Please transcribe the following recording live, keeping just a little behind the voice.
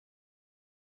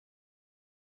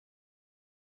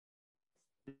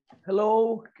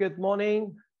Hello, good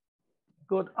morning,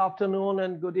 good afternoon,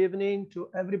 and good evening to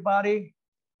everybody.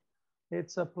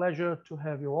 It's a pleasure to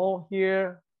have you all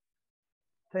here.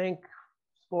 Thanks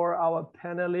for our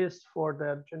panelists for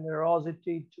their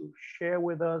generosity to share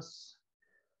with us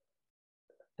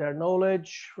their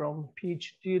knowledge from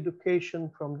PhD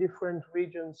education from different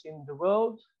regions in the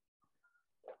world.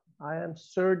 I am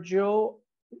Sergio,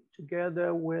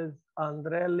 together with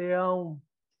André Leão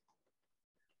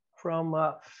from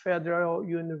Federal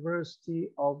University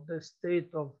of the state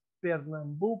of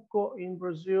Pernambuco in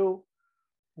Brazil.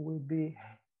 We'll be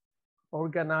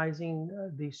organizing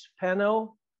this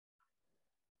panel.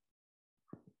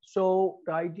 So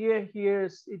the idea here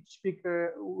is each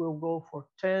speaker will go for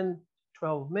 10,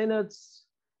 12 minutes,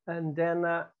 and then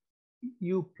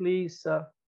you please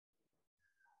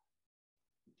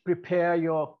prepare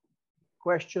your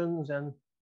questions, and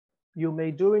you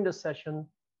may during the session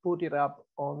put it up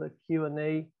on the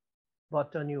Q&A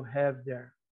button you have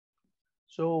there.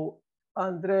 So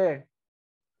André,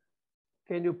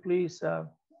 can you please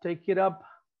take it up?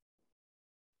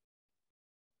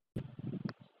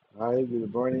 Hi,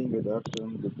 good morning, good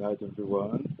afternoon, good night,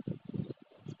 everyone.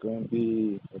 It's going to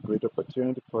be a great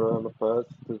opportunity for all of us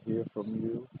to hear from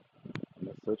you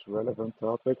on such relevant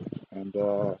topic, and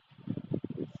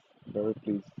it's very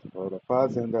pleased for all of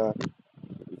us. And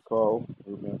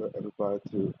remember everybody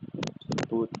to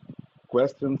put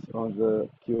questions on the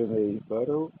Q&A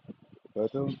button,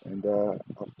 and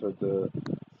after the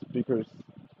speakers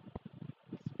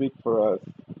speak for us,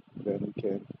 then we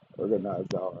can organize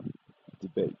our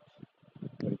debate.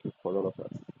 Thank you for all of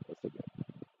us once again.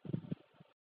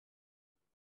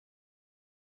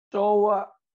 So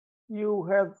you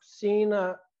have seen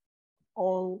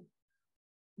on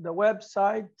the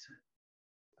website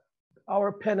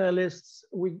our panelists.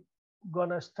 We're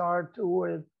gonna start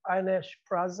with Ainesh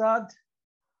Prasad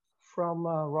from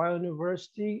Royal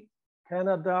University,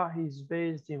 Canada. He's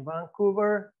based in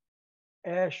Vancouver.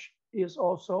 Ash is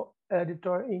also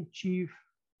editor-in-chief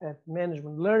at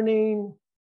Management Learning.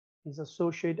 He's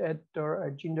associate editor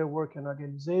at Gender, Work and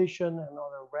Organization and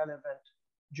other relevant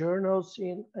journals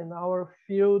in our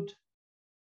field.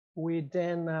 We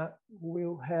then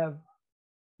will have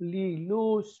Li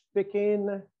Lu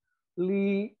speaking.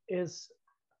 Li is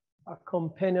a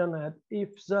companion at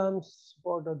IFSAM's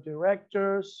board of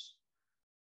directors.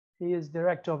 He is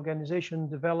director of organization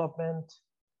development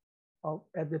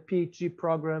at the PhD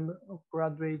program of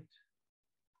Graduate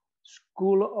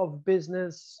School of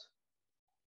Business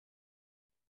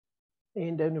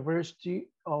in the University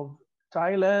of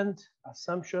Thailand,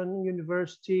 Assumption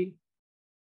University.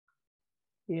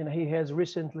 And he has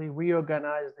recently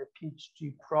reorganized the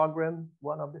PhD program,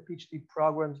 one of the PhD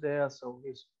programs there. So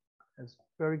he has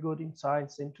very good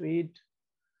insights into it.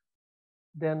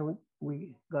 Then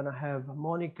we're gonna have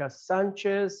Monica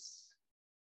Sanchez.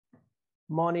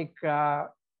 Monica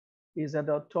is at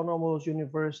the Autonomous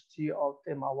University of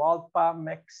Temahualpa,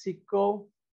 Mexico.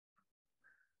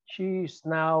 She is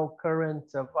now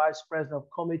current vice president of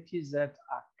committees at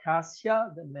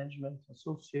Acacia, the Management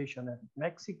Association of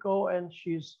Mexico, and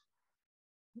she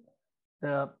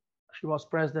was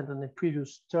president in the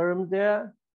previous term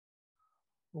there.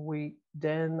 We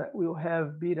then will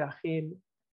have Birahim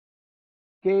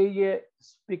Gueye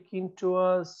speaking to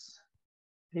us.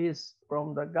 He's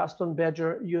from the Gaston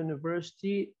Berger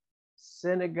University,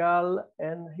 Senegal,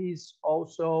 and he's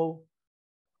also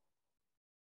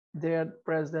the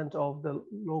president of the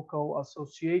local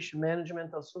association,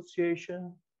 management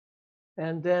association.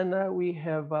 And then we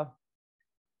have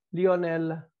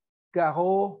Lionel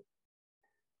Garot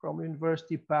from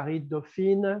University Paris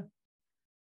Dauphine,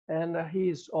 and he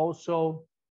is also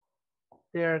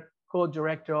their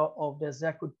co-director of the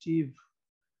executive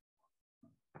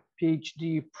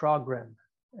PhD program,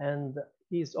 and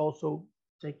he's also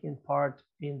taking part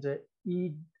in the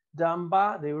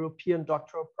EDAMBA, the European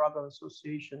Doctoral Program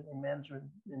Association in Management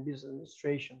and Business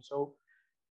Administration. So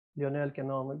Lionel can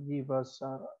only give us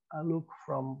a look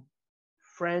from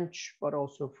French, but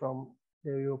also from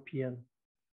the European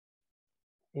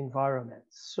environment.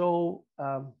 So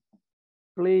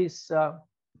please,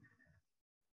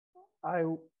 I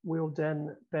will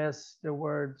then pass the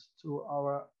word to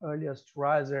our earliest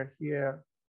riser here,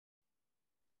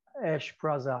 Ash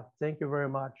Prasad. Thank you very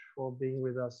much for being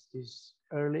with us this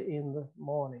early in the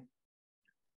morning.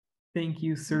 Thank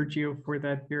you, Sergio, for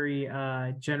that very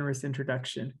generous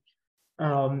introduction.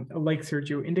 Like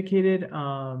Sergio indicated,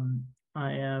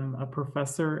 I am a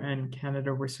professor and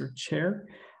Canada Research Chair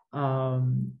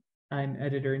I'm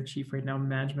editor-in-chief right now in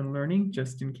Management Learning,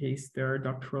 just in case there are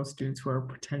doctoral students who are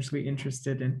potentially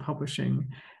interested in publishing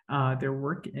their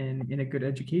work in a good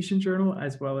education journal,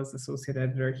 as well as associate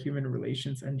editor, Human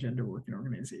Relations and Gender Work and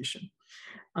Organization.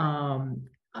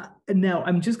 Now,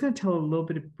 I'm just going to tell a little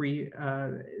bit of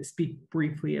speak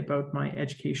briefly about my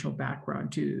educational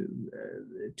background to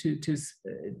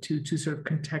sort of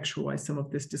contextualize some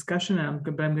of this discussion.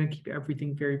 But I'm going to keep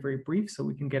everything very, very brief so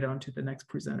we can get on to the next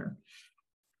presenter.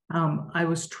 I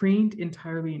was trained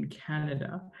entirely in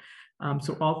Canada.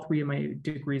 So all three of my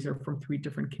degrees are from 3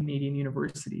 different Canadian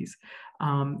universities.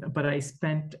 But I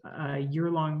spent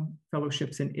year-long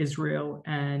fellowships in Israel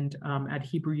and at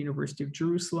Hebrew University of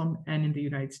Jerusalem and in the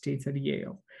United States at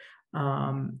Yale.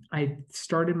 I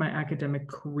started my academic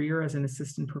career as an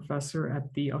assistant professor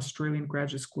at the Australian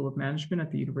Graduate School of Management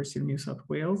at the University of New South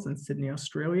Wales in Sydney,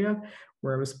 Australia,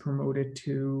 where I was promoted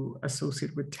to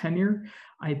associate with tenure.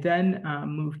 I then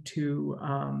moved to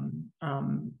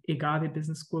IGADE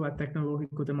Business School at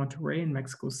Tecnológico de Monterrey in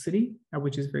Mexico City,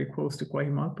 which is very close to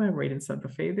Guajimalpa, right in Santa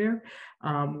Fe there,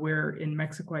 where in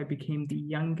Mexico I became the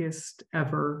youngest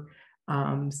ever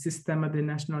Sistema de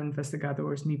National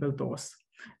Investigadores Nivel 2.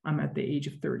 At the age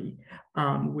of 30,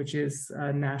 which is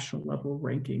a national level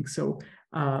ranking. So,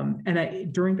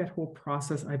 during that whole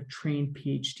process, I've trained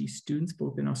PhD students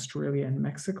both in Australia and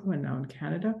Mexico and now in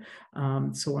Canada.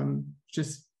 So I'm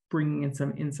just bringing in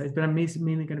some insights, but I'm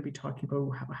mainly going to be talking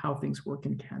about how things work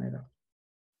in Canada.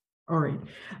 All right,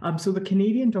 so the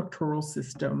Canadian doctoral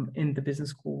system in the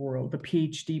business school world, the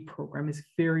PhD program is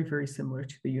very, very similar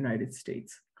to the United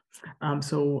States.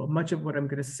 So much of what I'm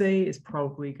going to say is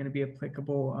probably going to be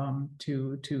applicable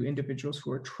to individuals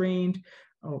who are trained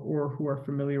or who are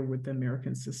familiar with the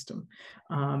American system.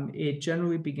 It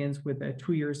generally begins with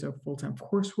 2 years of full-time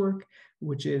coursework,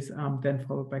 which is then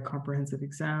followed by comprehensive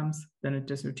exams, then a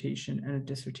dissertation and a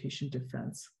dissertation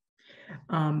defense.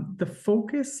 The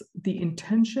focus, the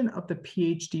intention of the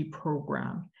PhD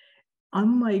program,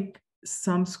 unlike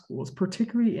some schools,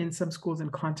 particularly in some schools in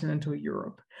continental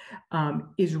Europe,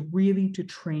 is really to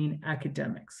train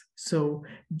academics. So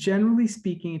generally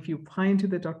speaking, if you apply into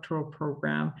the doctoral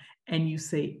program and you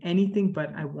say anything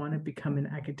but I want to become an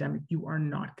academic, you are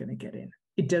not going to get in.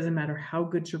 It doesn't matter how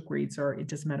good your grades are. It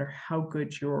doesn't matter how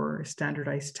good your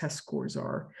standardized test scores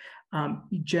are.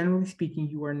 Generally speaking,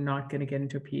 you are not going to get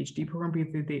into a PhD program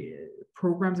because the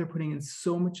programs are putting in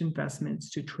so much investments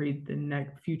to trade the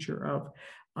next future of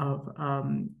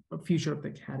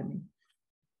the academy.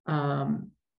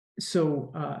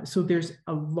 So there's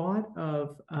a lot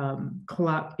of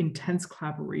intense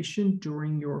collaboration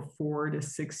during your 4 to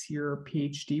 6 year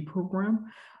PhD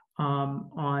program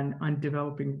on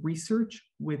developing research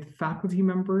with faculty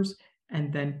members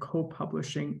and then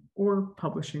co-publishing or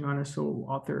publishing on a sole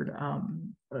authored,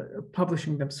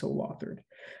 publishing them sole authored.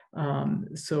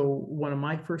 So one of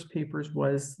my first papers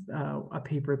was a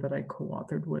paper that I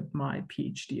co-authored with my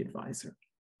PhD advisor.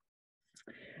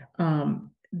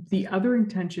 The other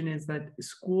intention is that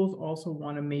schools also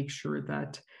want to make sure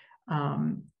that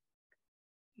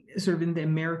sort of in the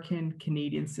American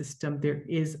Canadian system, there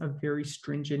is a very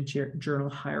stringent journal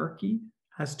hierarchy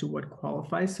as to what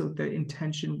qualifies. So the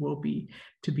intention will be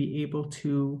to be able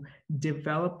to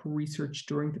develop research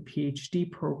during the PhD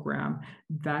program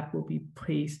that will be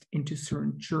placed into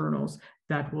certain journals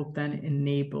that will then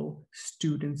enable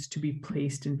students to be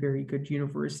placed in very good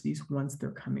universities once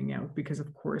they're coming out. Because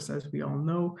of course, as we all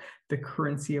know, the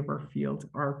currency of our field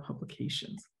are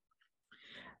publications.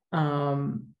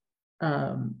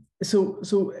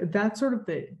 So that's sort of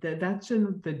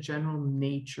the general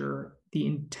nature, the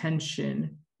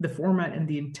intention, the format and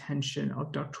the intention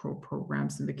of doctoral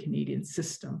programs in the Canadian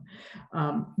system.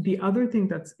 The other thing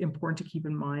that's important to keep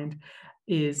in mind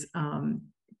is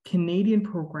Canadian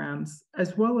programs,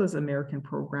 as well as American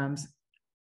programs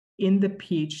in the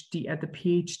PhD, at the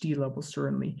PhD level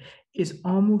certainly, is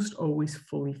almost always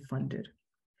fully funded.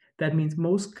 That means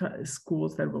most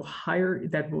schools that will hire,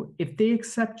 if they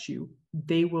accept you,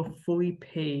 they will fully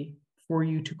pay for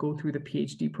you to go through the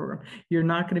PhD program. You're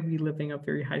not going to be living a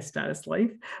very high status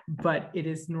life, but it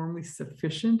is normally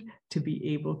sufficient to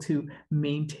be able to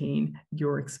maintain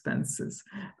your expenses.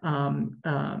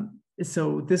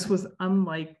 So this was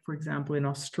unlike, for example, in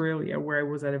Australia, where I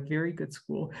was at a very good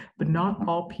school, but not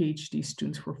all PhD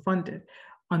students were funded.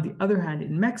 On the other hand,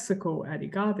 in Mexico at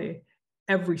IGADE,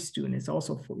 every student is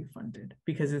also fully funded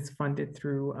because it's funded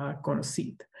through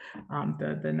CONOCYT,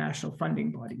 the national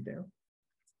funding body there.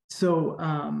 So,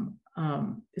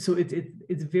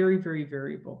 it's very, very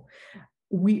variable.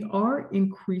 We are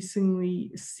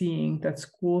increasingly seeing that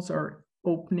schools are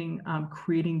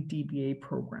creating DBA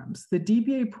programs. The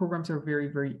DBA programs are very,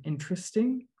 very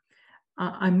interesting.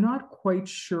 I'm not quite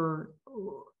sure.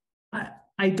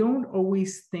 I don't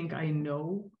always think I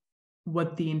know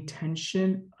what the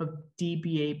intention of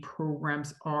DBA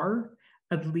programs are,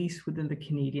 at least within the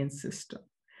Canadian system.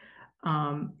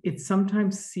 It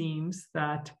sometimes seems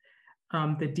that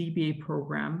the DBA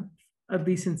program, at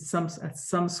least at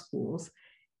some schools,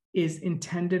 is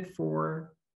intended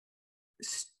for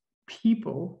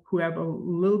people who have a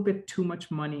little bit too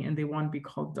much money and they want to be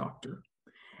called doctor.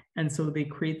 And so they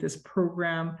create this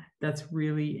program that's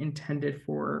really intended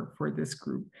for this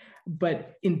group.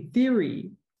 But in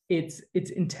theory, it's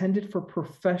intended for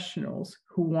professionals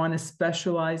who want to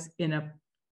specialize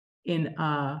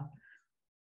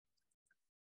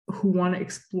who want to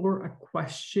explore a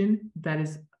question that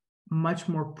is much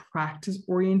more practice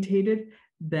orientated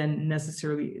than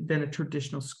a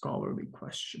traditional scholarly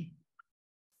question.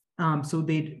 So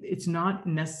it's not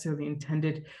necessarily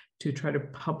intended to try to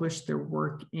publish their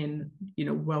work in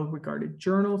well-regarded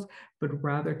journals, but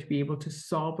rather to be able to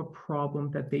solve a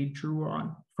problem that they drew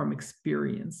on from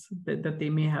experience, that they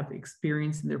may have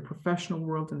experience in their professional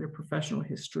world and their professional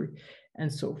history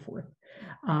and so forth.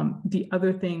 The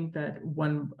other thing that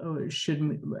one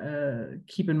should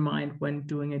keep in mind when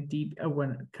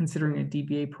when considering a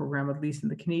DBA program, at least in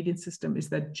the Canadian system, is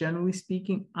that generally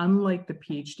speaking, unlike the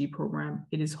PhD program,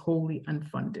 it is wholly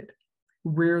unfunded.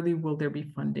 Rarely will there be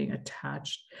funding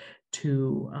attached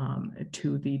to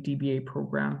the DBA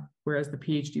program, whereas the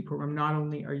PhD program, not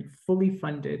only are you fully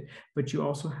funded, but you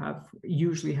also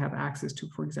usually have access to,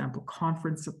 for example,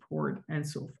 conference support and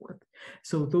so forth.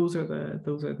 So those are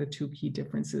the two key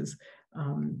differences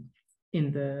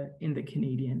in the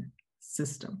Canadian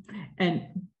system. And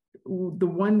the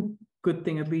one good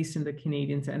thing, at least in the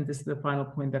Canadians, and this is the final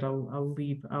point that I'll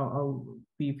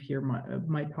leave here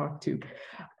my talk to.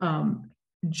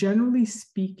 Generally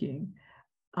speaking,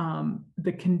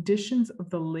 the conditions of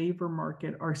the labor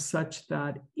market are such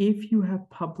that if you have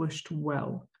published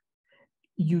well,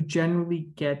 you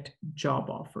generally get job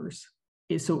offers.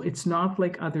 So it's not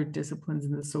like other disciplines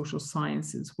in the social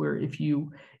sciences where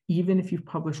even if you've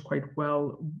published quite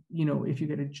well, if you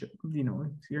get if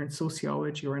you're in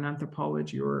sociology or in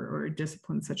anthropology or a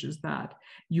discipline such as that,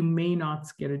 you may not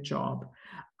get a job.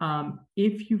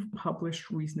 If you've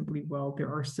published reasonably well,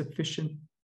 there are sufficient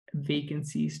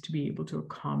vacancies to be able to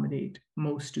accommodate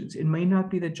most students. It may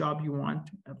not be the job you want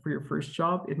for your first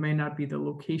job. It may not be the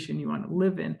location you want to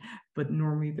live in, but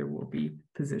normally there will be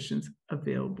positions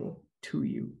available to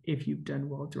you if you've done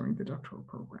well during the doctoral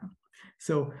program.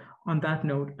 So on that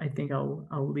note, I think I'll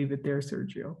leave it there,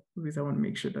 Sergio, because I want to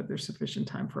make sure that there's sufficient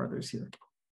time for others here.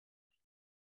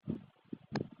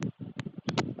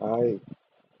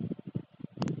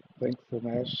 Thanks,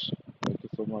 Samesh. Thank you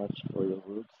so much for your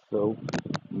words. So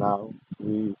now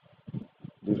we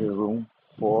leave a room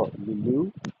for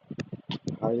Lulu.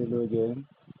 Hi, Lulu again.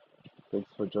 Thanks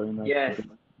for joining us. Yes. Today.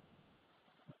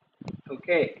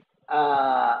 Okay.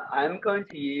 I'm going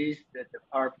to use the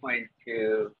PowerPoint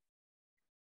to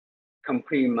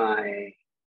complete my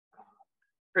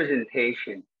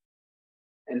presentation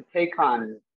and take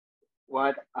on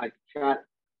what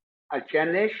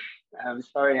Ajanish, I'm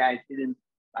sorry, I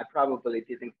probably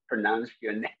didn't pronounce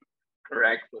your name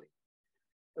correctly.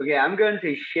 Okay, I'm going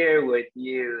to share with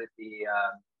you the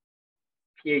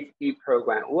PhD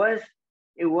program.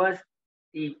 It was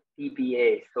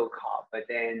DBA so-called, but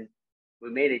then we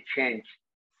made a change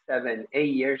 7-8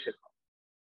 years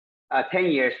ago, 10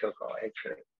 years ago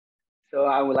actually. So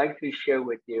I would like to share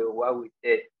with you what we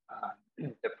did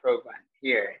the program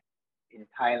here in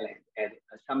Thailand at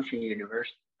Assumption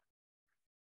University.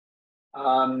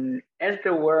 As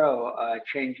the world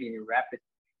changing rapidly,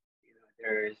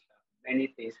 there's many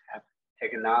things happen: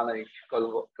 technology,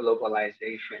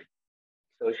 globalization,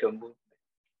 social movement.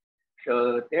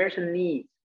 So there's a need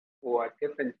for a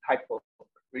different type of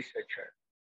researcher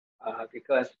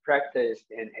because practice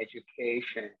and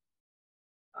education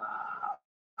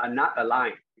are not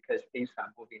aligned because things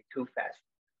are moving too fast.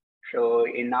 So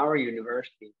in our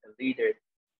university, the leaders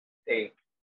think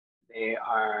there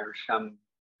are some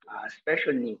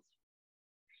special needs.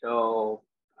 So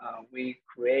we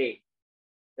create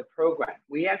the program.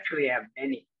 We actually have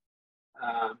many,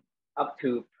 up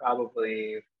to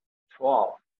probably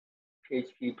 12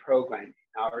 PhD programs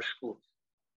in our schools.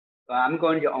 But I'm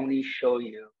going to only show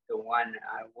you the one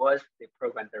I was the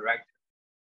program director.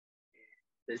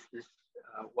 This is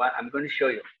what I'm going to show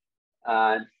you,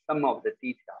 some of the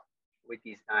details we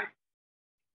designed.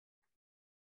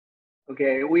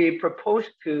 Okay, we propose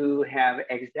to have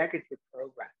executive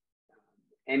program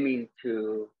aiming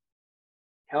to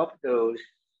help those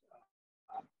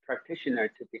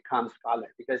practitioners to become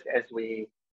scholars, because as we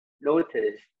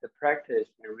notice, the practice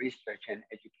and research and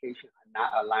education are not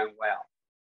aligned well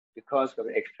because of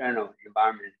the external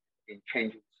environment in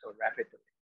changing so rapidly.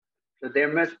 So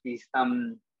there must be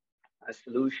some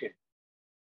solution.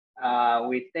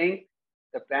 We think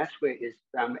the best way is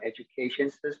from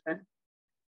education system.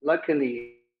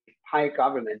 Luckily, Thai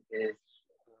government is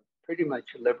pretty much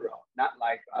liberal, not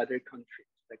like other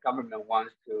countries. The government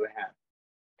wants to have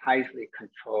tightly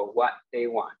control what they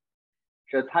want.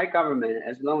 So Thai government,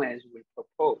 as long as we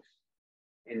propose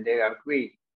and they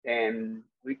agree, then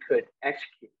we could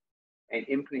execute and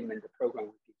implement the program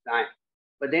we design.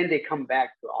 But then they come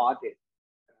back to audit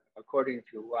according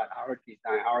to what our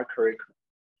design, our curriculum,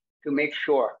 to make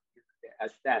sure, they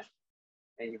assess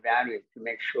and evaluate to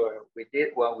make sure we did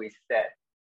what we said.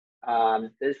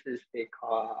 This is they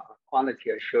call quality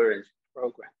assurance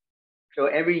program. So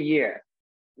every year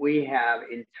we have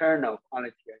internal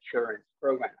quality assurance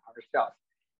program ourselves,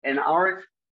 and our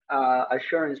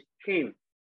assurance team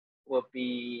will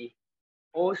be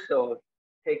also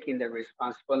taking the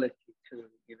responsibility to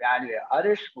evaluate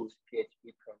other schools'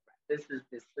 PhD program. This is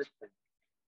the system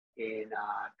in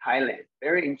Thailand.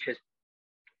 Very interesting.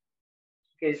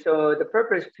 Okay, so the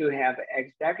purpose to have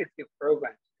executive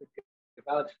programs to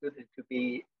develop students to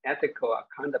be ethical,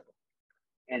 accountable,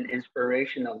 and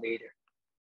inspirational leaders,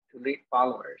 to lead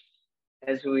followers.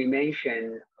 As we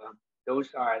mentioned, those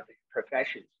are the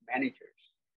professions, managers.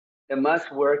 They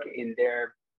must work in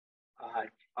their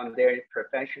on their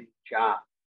professional job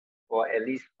for at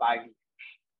least 5 years,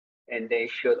 and they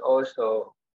should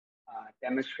also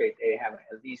demonstrate they have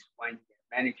at least 1 year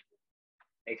management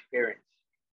experience.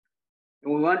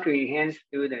 And we want to enhance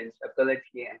students'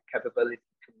 ability and capability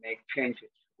to make changes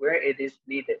where it is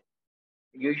needed.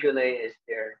 Usually it's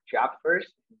their job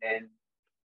first, and then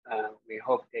we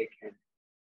hope they can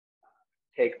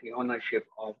take the ownership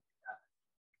of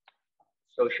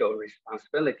social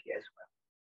responsibility as well.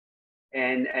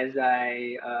 And as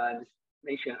I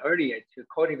mentioned earlier, to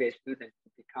cultivate students to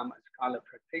become a scholar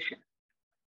practitioner.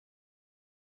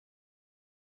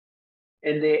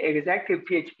 In the executive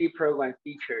PhD program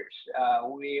features,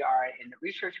 we are in the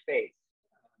research phase.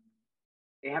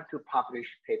 They have to publish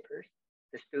papers,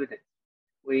 the students.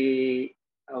 We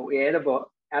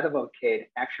advocate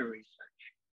action research.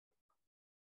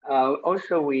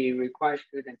 Also, we require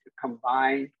students to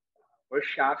combine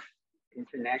workshops,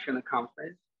 international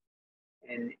conference,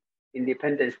 and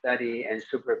independent study and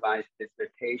supervised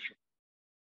dissertation.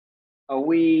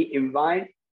 We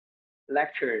invite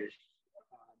lecturers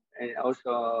and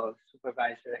also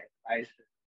supervisor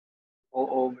advisors all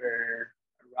over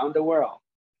around the world.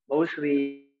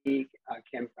 Mostly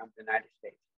came from the United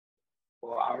States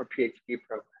for our PhD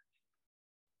programs.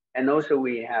 And also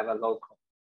we have a local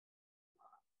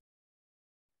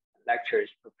lecturers,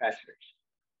 professors.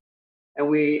 And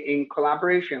we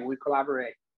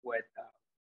collaborate with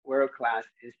world-class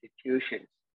institutions.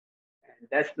 And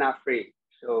that's not free.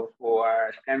 So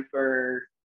for Stanford,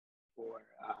 for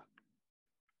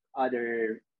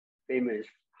other famous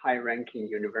high-ranking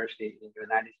universities in the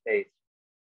United States,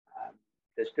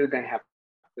 the students have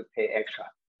to pay extra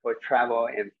for travel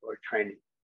and for training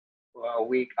for a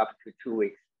week up to 2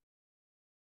 weeks.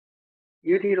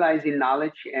 Utilizing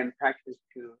knowledge and practice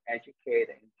to educate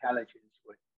intelligence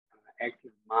with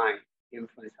active mind,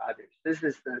 influence others. This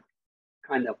is the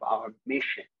kind of our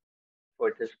mission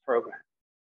for this program.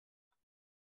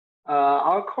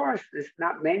 Our course is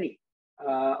not many,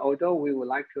 although we would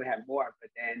like to have more, but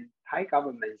then Thai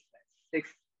government says 6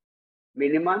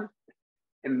 minimum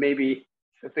and maybe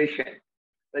sufficient.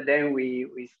 But then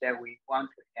we said we want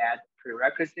to add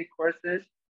prerequisite courses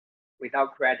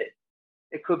without credit.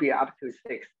 It could be up to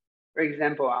 6. For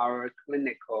example, our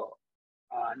clinical,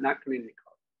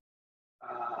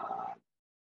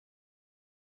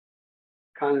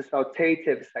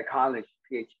 consultative psychology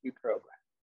PhD program.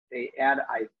 They add,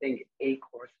 I think, 8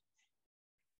 courses.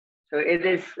 So it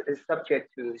is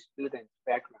subject to students'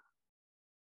 background.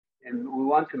 And we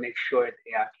want to make sure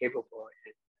they are capable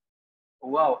and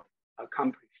well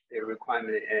accomplish the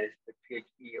requirement as the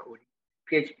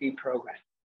PhD program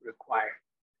required.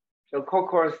 So core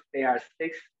course, they are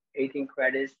 18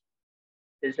 credits,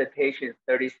 dissertation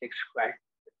 36 credits,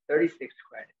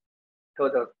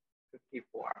 total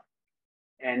 54.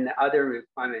 And other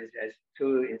requirements as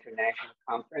 2 international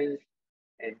conferences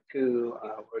and 2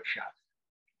 workshops.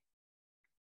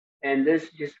 And this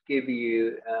just give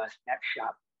you a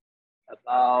snapshot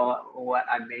about what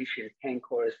I mentioned, 10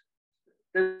 courses.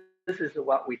 This is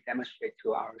what we demonstrate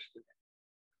to our students,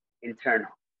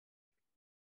 internal.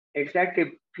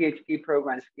 Executive PhD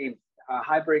program schemes a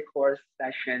hybrid course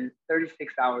session,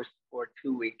 36 hours for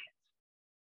 2 weekends.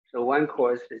 So one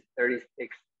course is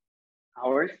 36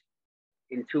 hours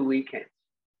in 2 weekends.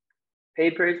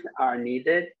 Papers are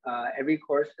needed, every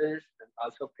courses, and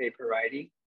also paper writing.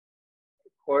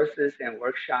 Courses and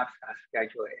workshops are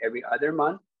scheduled every other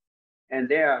month. And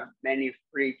there are many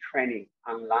free training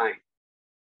online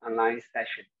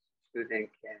sessions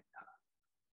students can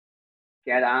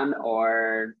get on,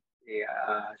 or the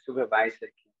supervisor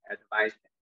can advise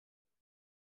them.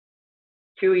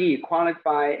 QE,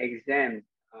 qualified exam,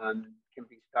 can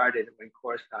be started when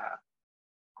course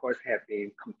have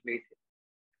been completed.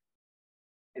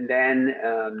 And then,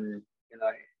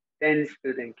 then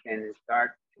student can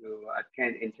start to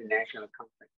attend international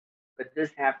conference. But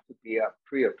this have to be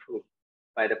pre-approved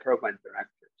by the program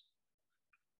directors.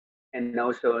 And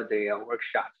also the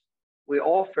workshops. We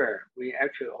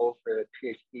actually offer a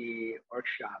PhD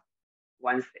workshop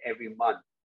once every month.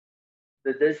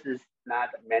 So this is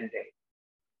not a mandate,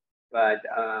 but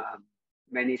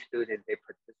many students, they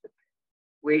participate.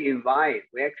 We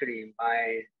actually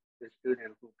invite the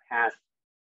student who passed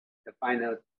the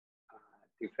final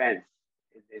defense.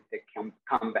 They can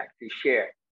come back to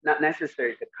share, not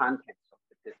necessarily the contents of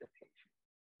the dissertation.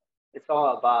 It's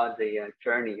all about the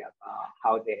journey, about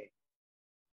how they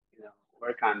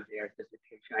work on their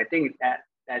dissertation. I think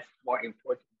that's more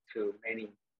important to many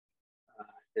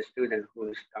the students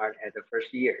who start at the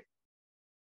first year.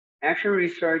 Action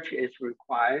research is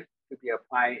required to be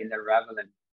applied in the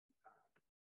relevant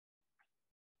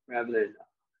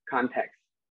context.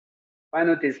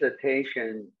 Final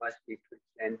dissertation must be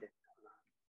presented.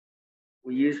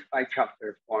 We use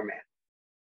 5-chapter format.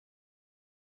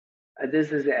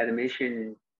 This is the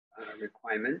admission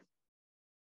requirement.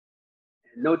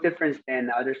 No difference than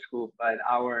other schools, but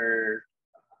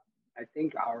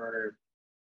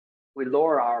we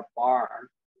lower our bar,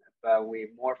 but we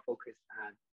more focus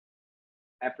on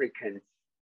applicants'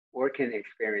 working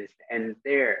experience and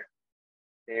their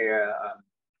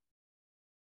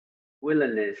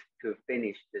willingness to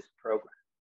finish this program.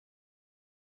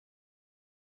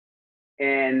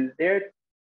 And their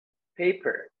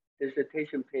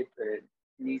dissertation paper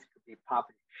needs to be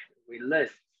published. We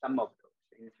list some of those,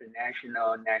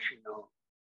 international, national.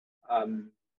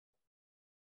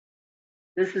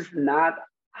 This is not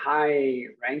high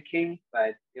ranking,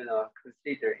 but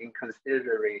considering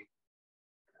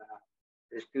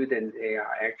the students, they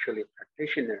are actually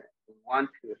practitioners who want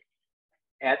to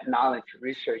add knowledge,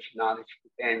 research knowledge to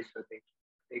them, so they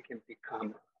can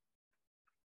become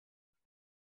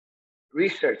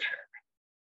researcher.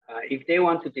 If they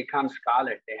want to become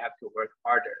scholar, they have to work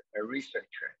harder. A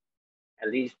researcher, at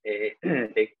least they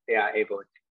are able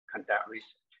to conduct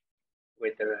research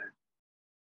with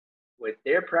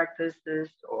their practices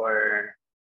or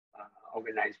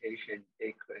organization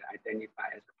they could identify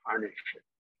as a partnership.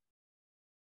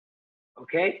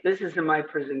 Okay, this is my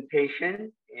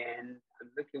presentation, and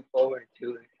I'm looking forward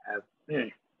to have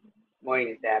more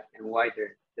in-depth and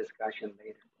wider discussion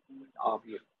later with all of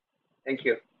you. Thank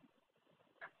you.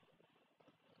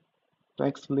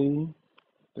 Thanks, Lee.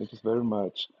 Thank you very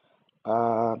much.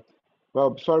 Well,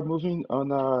 before moving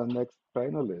on our next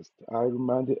panelist, I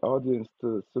remind the audience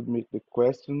to submit the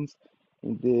questions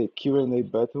in the Q&A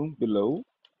button below.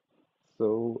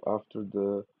 So after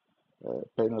the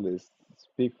panelists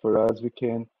speak for us, we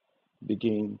can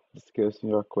begin discussing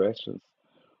your questions.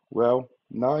 Well,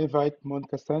 now I invite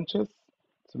Monica Sanchez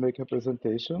to make a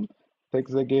presentation.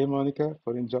 Thanks again, Monica,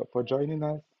 for joining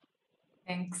us.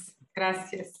 Thanks.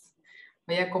 Gracias.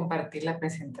 Voy a compartir la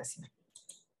presentación.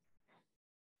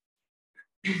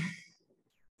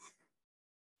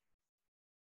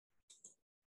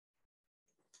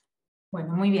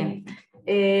 Bueno, muy bien.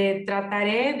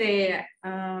 Trataré de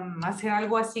hacer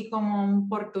algo así como un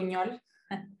portuñol,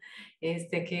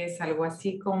 que es algo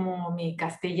así como mi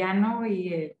castellano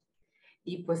y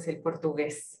pues el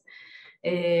portugués.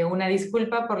 Una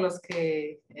disculpa por los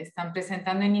que están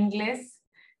presentando en inglés,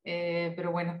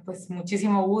 pero bueno, pues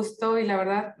muchísimo gusto y la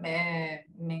verdad me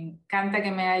encanta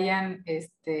que me hayan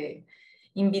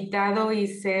invitado y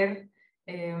ser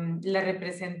la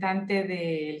representante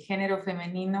del género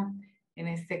femenino en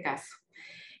este caso.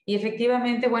 Y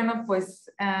efectivamente, bueno,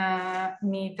 pues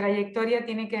mi trayectoria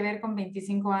tiene que ver con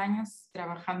 25 años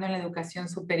trabajando en la educación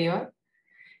superior,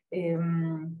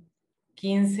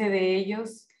 15 de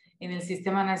ellos en el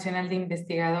Sistema Nacional de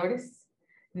Investigadores,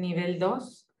 nivel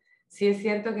 2. Sí es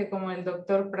cierto que como el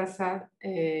doctor Prasad,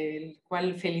 el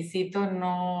cual felicito,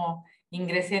 no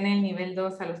ingresé en el nivel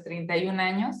 2 a los 31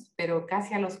 años, pero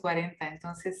casi a los 40.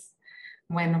 Entonces,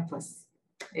 bueno, pues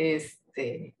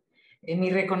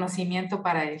mi reconocimiento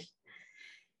para él.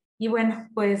 Y bueno,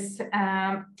 pues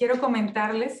quiero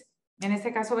comentarles, en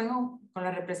este caso vengo con la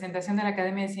representación de la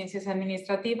Academia de Ciencias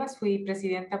Administrativas, fui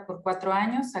presidenta por 4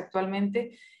 años,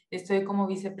 actualmente estoy como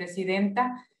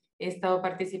vicepresidenta, he estado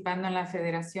participando en la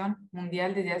Federación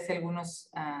Mundial desde hace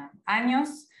algunos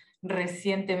años,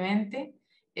 recientemente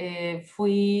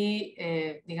fui,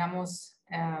 digamos,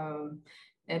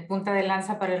 punta de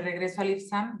lanza para el regreso al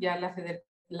IFSAM, ya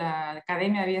la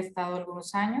Academia había estado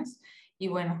algunos años y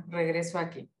bueno, regreso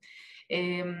aquí.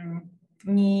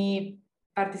 Mi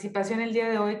participación el día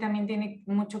de hoy también tiene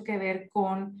mucho que ver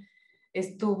con,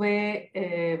 estuve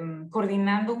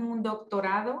coordinando un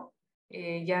doctorado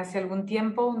ya hace algún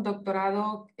tiempo, un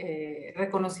doctorado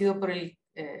reconocido por el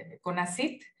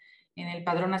CONACYT en el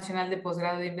Padrón Nacional de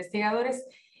Posgrado de Investigadores,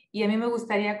 y a mí me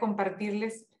gustaría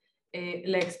compartirles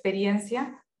la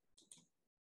experiencia.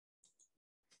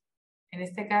 En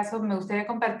este caso, me gustaría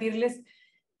compartirles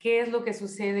qué es lo que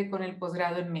sucede con el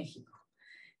posgrado en México.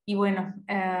 Y bueno,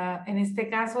 en este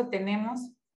caso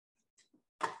tenemos,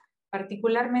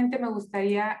 particularmente me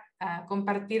gustaría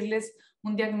compartirles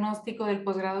un diagnóstico del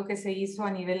posgrado que se hizo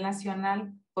a nivel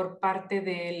nacional por parte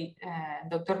del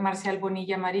doctor Marcial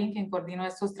Bonilla Marín, quien coordinó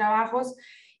estos trabajos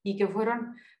y que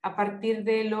fueron a partir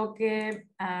de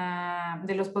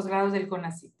de los posgrados del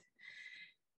CONACYT.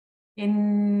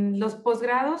 En los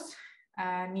posgrados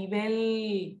a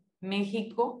nivel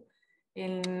México,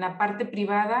 en la parte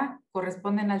privada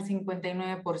corresponden al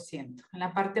 59%, en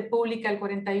la parte pública al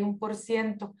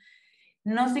 41%.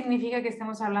 No significa que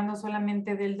estemos hablando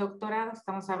solamente del doctorado,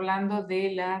 estamos hablando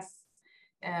de las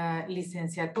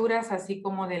licenciaturas, así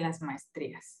como de las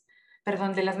maestrías.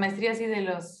 Perdón, de las maestrías y de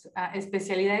las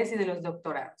especialidades y de los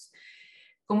doctorados.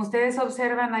 Como ustedes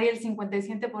observan, hay el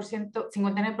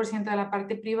 59% de la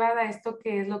parte privada. ¿Esto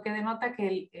qué es lo que denota?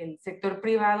 Que el sector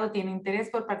privado tiene interés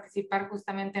por participar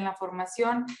justamente en la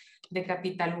formación de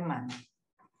capital humano.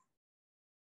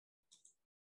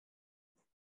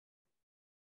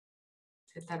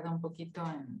 Se tarda un poquito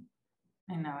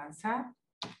en avanzar.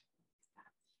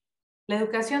 La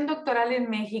educación doctoral en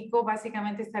México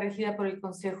básicamente está regida por el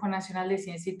Consejo Nacional de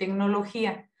Ciencia y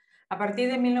Tecnología. A partir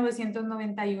de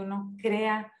 1991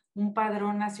 crea un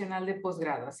Padrón Nacional de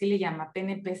Posgrado, así le llama,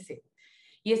 PNPC.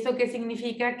 ¿Y esto qué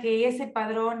significa? Que ese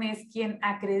padrón es quien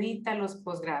acredita los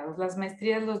posgrados, las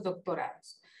maestrías, los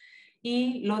doctorados.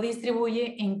 Y lo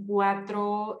distribuye en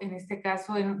 4, en este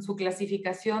caso, en su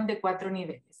clasificación de 4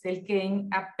 niveles. El que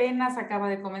apenas acaba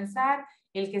de comenzar,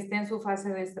 el que esté en su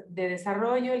fase de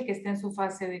desarrollo, el que esté en su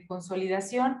fase de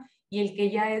consolidación y el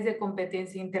que ya es de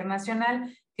competencia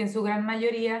internacional, que en su gran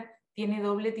mayoría tiene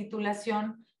doble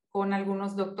titulación con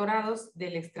algunos doctorados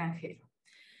del extranjero.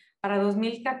 Para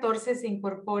 2014 se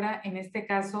incorpora, en este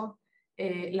caso,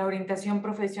 la orientación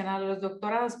profesional a los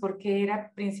doctorados porque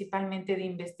era principalmente de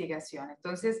investigación.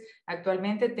 Entonces,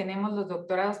 actualmente tenemos los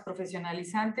doctorados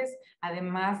profesionalizantes,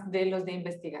 además de los de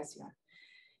investigación.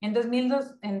 En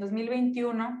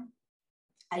 2021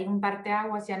 hay un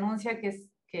parteaguas y anuncia que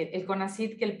el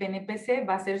CONACYT, que el PNPC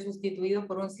va a ser sustituido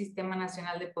por un Sistema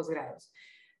Nacional de Posgrados.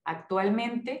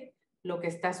 Actualmente, lo que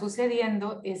está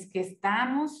sucediendo es que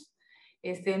estamos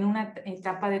en una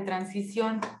etapa de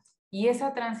transición y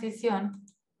esa transición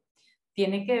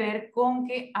tiene que ver con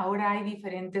que ahora hay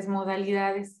diferentes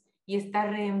modalidades y está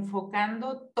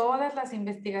reenfocando todas las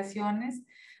investigaciones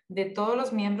de todos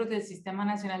los miembros del Sistema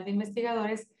Nacional de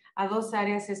Investigadores a 2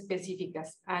 áreas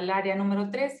específicas, al área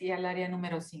número 3 y al área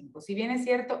número 5. Si bien es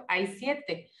cierto, hay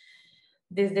 7,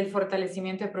 desde el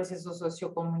fortalecimiento de procesos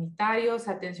sociocomunitarios,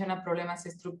 atención a problemas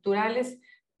estructurales,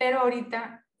 pero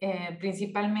ahorita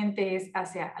principalmente es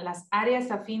hacia las áreas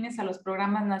afines a los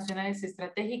programas nacionales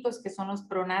estratégicos, que son los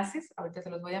PRONACES, ahorita se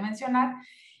los voy a mencionar,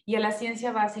 y a la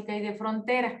ciencia básica y de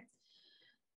frontera.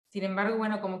 Sin embargo,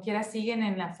 bueno, como quiera, siguen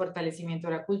en el fortalecimiento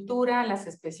de la cultura, las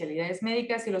especialidades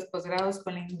médicas y los posgrados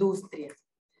con la industria.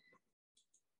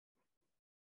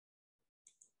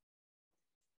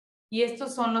 Y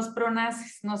estos son los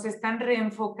PRONACES, nos están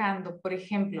reenfocando, por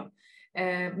ejemplo,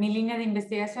 mi línea de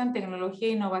investigación, tecnología,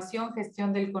 innovación,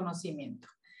 gestión del conocimiento.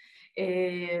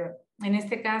 En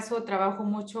este caso, trabajo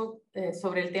mucho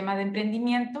sobre el tema de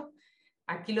emprendimiento.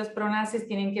 Aquí los PRONACES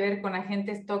tienen que ver con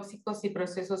agentes tóxicos y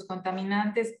procesos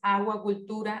contaminantes, agua,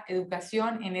 cultura,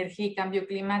 educación, energía y cambio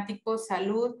climático,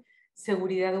 salud,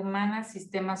 seguridad humana,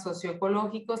 sistemas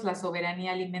socioecológicos, la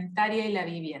soberanía alimentaria y la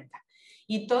vivienda.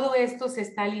 Y todo esto se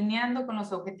está alineando con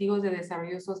los Objetivos de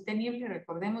Desarrollo Sostenible.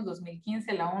 Recordemos,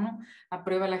 2015 la ONU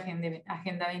aprueba la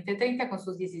Agenda 2030 con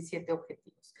sus 17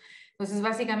 objetivos. Entonces,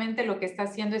 básicamente lo que está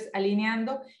haciendo es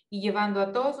alineando y llevando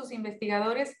a todos sus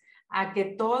investigadores a que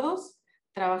todos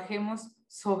trabajemos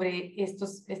sobre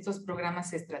estos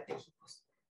programas estratégicos.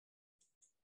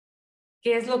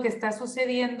 ¿Qué es lo que está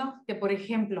sucediendo? Que, por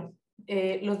ejemplo,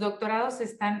 los doctorados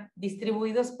están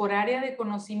distribuidos por área de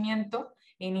conocimiento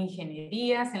en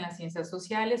ingenierías, en las ciencias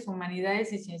sociales,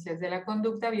 humanidades y ciencias de la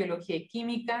conducta, biología y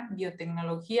química,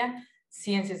 biotecnología,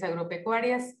 ciencias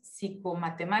agropecuarias,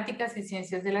 psicomatemáticas y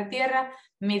ciencias de la tierra,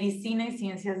 medicina y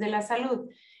ciencias de la salud.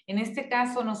 En este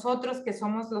caso, nosotros que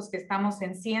somos los que estamos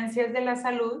en ciencias de la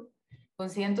salud, con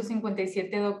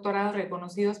 157 doctorados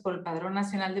reconocidos por el Padrón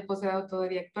Nacional de Posgrado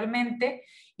todavía actualmente,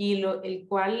 y el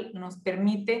cual nos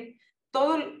permite,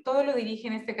 todo lo dirige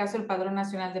en este caso el Padrón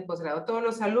Nacional de Posgrado. Todos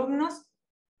los alumnos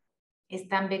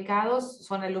están becados,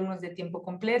 son alumnos de tiempo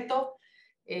completo,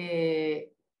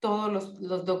 todos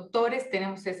los doctores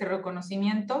tenemos ese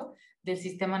reconocimiento del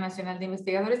Sistema Nacional de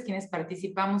Investigadores, quienes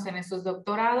participamos en esos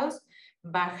doctorados.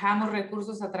 Bajamos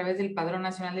recursos a través del Padrón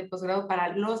Nacional de Posgrado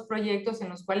para los proyectos en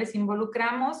los cuales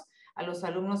involucramos a los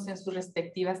alumnos en sus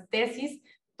respectivas tesis,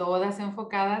 todas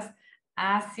enfocadas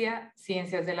hacia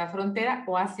ciencias de la frontera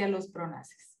o hacia los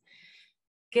PRONACES.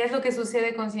 ¿Qué es lo que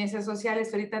sucede con ciencias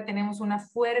sociales? Ahorita tenemos una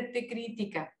fuerte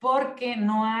crítica porque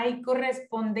no hay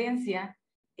correspondencia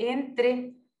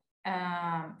entre,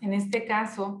 en este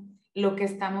caso, lo que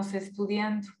estamos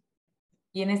estudiando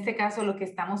y en este caso lo que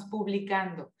estamos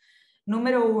publicando.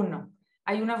 Número uno,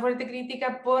 hay una fuerte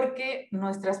crítica porque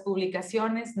nuestras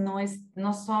publicaciones no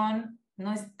están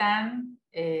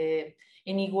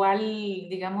en igual,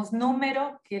 digamos,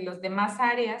 número que los demás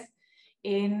áreas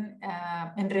en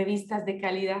revistas de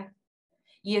calidad.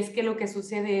 Y es que lo que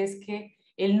sucede es que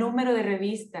el número de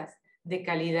revistas de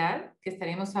calidad, que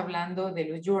estaremos hablando de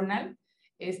los journal,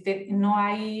 no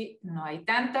hay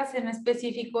tantas en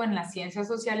específico en las ciencias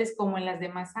sociales como en las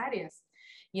demás áreas.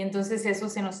 Y entonces eso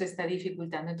se nos está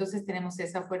dificultando. Entonces tenemos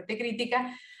esa fuerte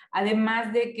crítica,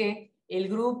 además de que el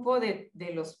grupo de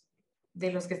los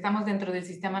que estamos dentro del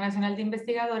Sistema Nacional de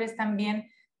Investigadores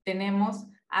también tenemos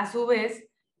a su vez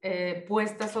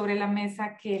puesta sobre la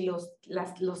mesa que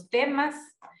los temas,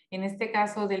 en este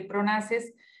caso del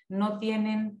PRONACES, no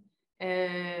tienen,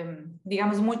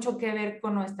 digamos, mucho que ver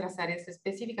con nuestras áreas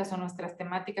específicas o nuestras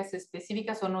temáticas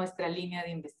específicas o nuestra línea de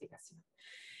investigación.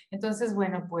 Entonces,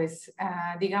 bueno, pues,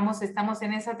 digamos, estamos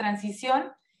en esa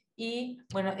transición y,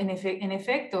 bueno, en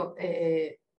efecto,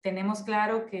 tenemos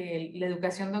claro que la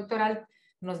educación doctoral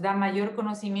nos da mayor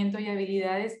conocimiento y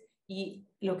habilidades y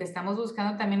lo que estamos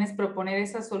buscando también es proponer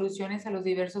esas soluciones a los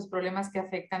diversos problemas que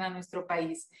afectan a nuestro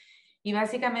país. Y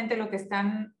básicamente lo que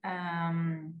están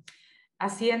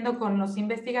haciendo con los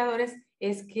investigadores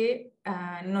es que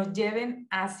nos lleven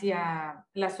hacia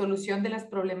la solución de las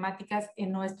problemáticas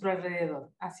en nuestro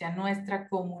alrededor, hacia nuestra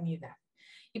comunidad.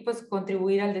 Y pues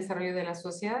contribuir al desarrollo de la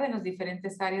sociedad en las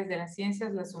diferentes áreas de las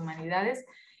ciencias, las humanidades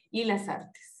y las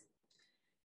artes.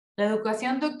 La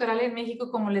educación doctoral en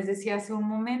México, como les decía hace un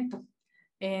momento,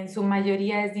 en su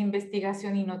mayoría es de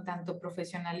investigación y no tanto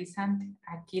profesionalizante.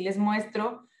 Aquí les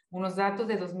muestro unos datos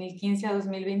de 2015 a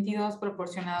 2022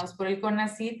 proporcionados por el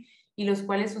CONACYT y los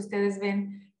cuales ustedes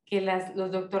ven que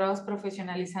los doctorados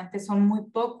profesionalizantes son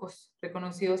muy pocos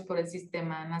reconocidos por el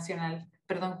Sistema Nacional,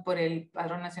 perdón, por el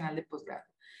Padrón Nacional de Posgrado.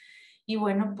 Y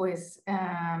bueno, pues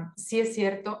sí es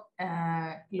cierto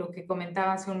lo que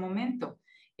comentaba hace un momento.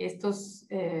 Estos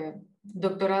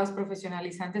doctorados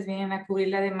profesionalizantes vienen a cubrir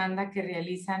la demanda que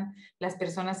realizan las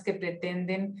personas que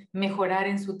pretenden mejorar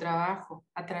en su trabajo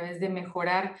a través de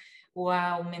mejorar o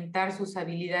aumentar sus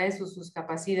habilidades o sus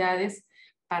capacidades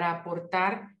para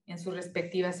aportar en sus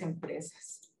respectivas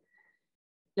empresas.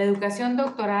 La educación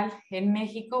doctoral en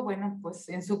México, bueno, pues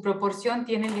en su proporción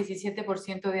tiene el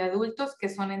 17% de adultos que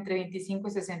son entre 25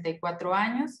 y 64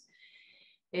 años.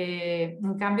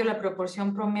 En cambio, la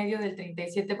proporción promedio del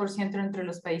 37% entre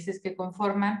los países que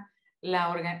conforman la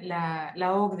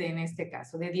OCDE en este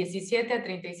caso, de 17 a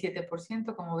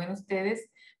 37%, como ven ustedes,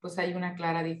 pues hay una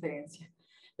clara diferencia.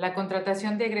 La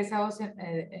contratación de egresados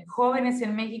jóvenes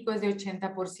en México es de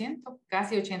 80%,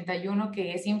 casi 81%,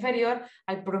 que es inferior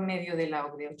al promedio de la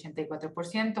OCDE,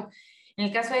 84%. En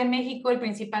el caso de México, el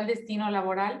principal destino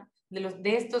laboral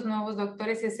de estos nuevos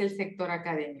doctores es el sector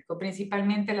académico,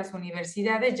 principalmente las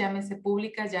universidades, llámese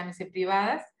públicas, llámese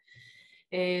privadas,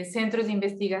 centros de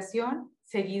investigación,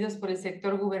 seguidos por el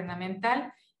sector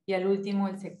gubernamental y al último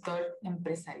el sector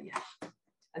empresarial.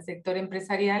 El sector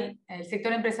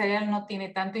empresarial no tiene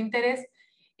tanto interés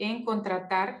en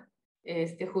contratar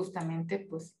justamente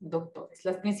pues, doctores.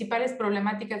 Las principales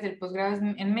problemáticas del posgrado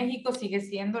en México sigue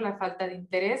siendo la falta de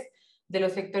interés de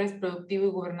los sectores productivo y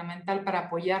gubernamental para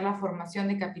apoyar la formación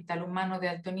de capital humano de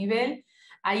alto nivel.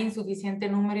 Hay insuficiente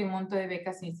número y monto de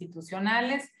becas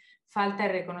institucionales, falta de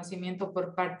reconocimiento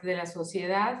por parte de la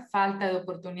sociedad, falta de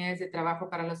oportunidades de trabajo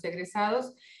para los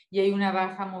egresados y hay una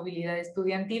baja movilidad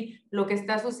estudiantil. Lo que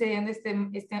está sucediendo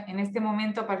en este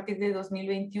momento a partir de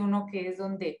 2021, que es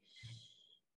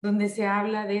donde se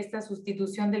habla de esta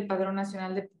sustitución del Padrón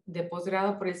Nacional de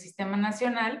Posgrado por el Sistema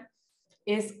Nacional,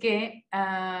 es que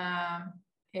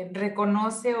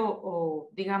reconoce o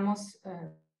digamos,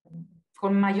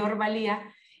 con mayor valía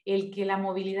el que la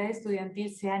movilidad estudiantil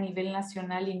sea a nivel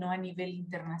nacional y no a nivel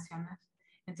internacional.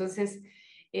 Entonces,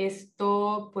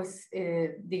 esto, pues,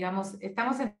 digamos,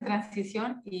 estamos en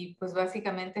transición y pues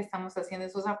básicamente estamos haciendo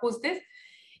esos ajustes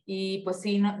y pues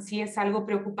sí, sí es algo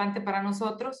preocupante para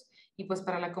nosotros y pues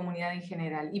para la comunidad en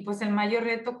general. Y pues el mayor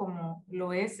reto, como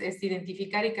lo es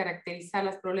identificar y caracterizar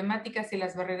las problemáticas y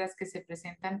las barreras que se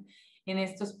presentan en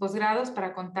estos posgrados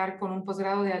para contar con un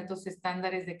posgrado de altos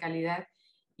estándares de calidad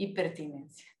y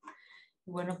pertinencia.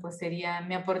 Bueno, pues sería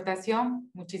mi aportación.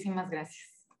 Muchísimas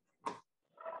gracias.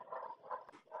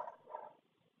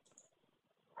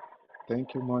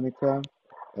 Thank you, Monica.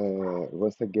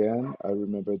 Once again, I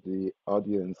remember the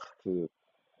audience to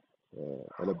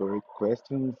elaborate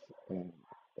questions and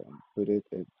put it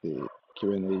at the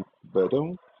Q&A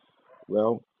button.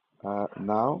 Well,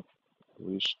 now I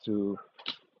wish to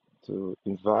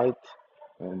invite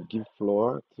and give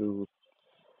floor to,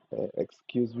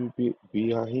 excuse me,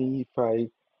 Biahi, if I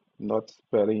not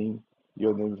spelling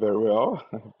your name very well,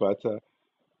 but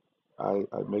I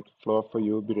make floor for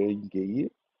you, Biahi.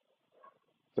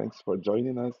 Thanks for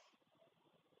joining us.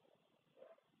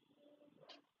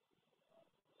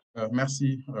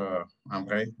 Merci,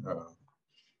 André.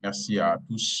 Merci à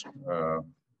tous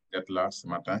d'être là ce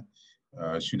matin.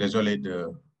 Je suis désolé de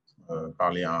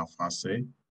parler en français.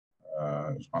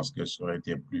 Je pense que ça aurait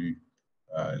été plus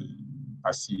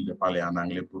facile de parler en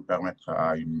anglais pour permettre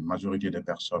à une majorité de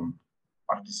personnes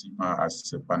participant à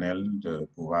ce panel de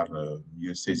pouvoir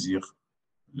mieux saisir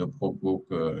le propos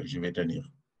que je vais tenir.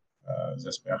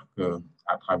 J'espère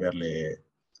qu'à travers les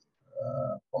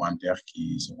commentaires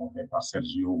qui seront faits par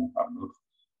Sergio ou par d'autres,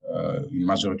 une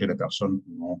majorité de personnes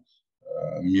pourront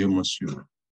mieux me suivre.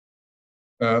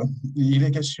 Il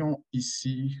est question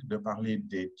ici de parler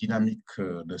des dynamiques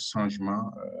de changement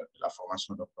de la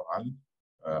formation doctorale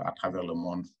à travers le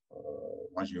monde.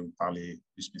 Moi, je vais vous parler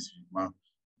plus spécifiquement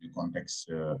du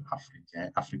contexte africain,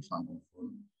 Afrique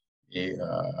francophone et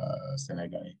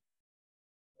sénégalais.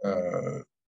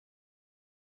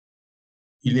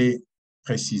 Il est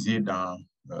précisé dans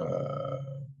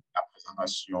la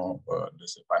présentation de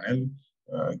ce panel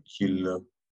qu'il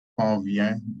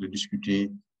convient de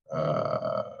discuter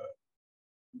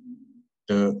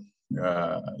de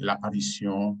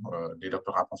l'apparition des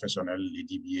doctorats professionnels, les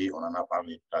DBA, on en a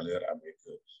parlé tout à l'heure avec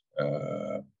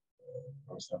le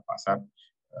professeur Passat,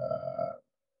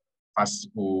 face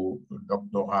aux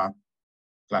doctorats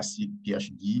classiques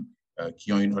PhD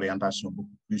qui ont une orientation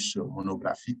beaucoup plus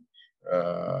monographique.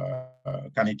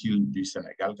 Qu'en est-il du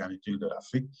Sénégal, qu'en est-il de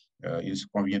l'Afrique? Il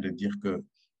convient de dire que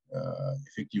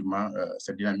effectivement,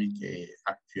 cette dynamique est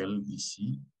actuelle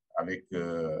ici, avec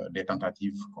des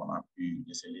tentatives qu'on a pu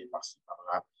déceler par-ci,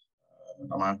 par-là,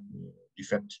 notamment du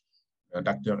fait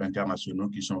d'acteurs internationaux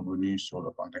qui sont venus sur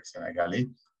le contexte sénégalais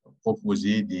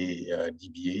proposer des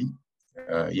DBA.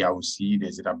 Il y a aussi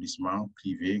des établissements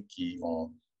privés qui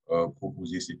ont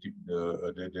proposé ce type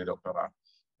de doctorat.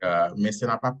 Mais ça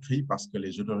n'a pas pris parce que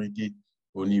les autorités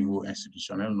au niveau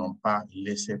institutionnel n'ont pas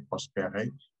laissé prospérer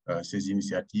ces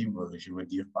initiatives, je veux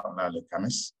dire par là le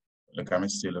CAMES. Le CAMES,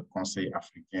 c'est le Conseil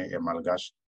africain et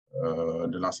malgache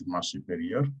de l'enseignement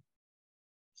supérieur,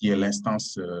 qui est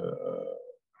l'instance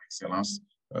par excellence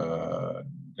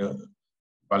de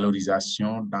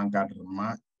valorisation,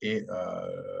 d'encadrement et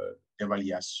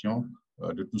d'évaluation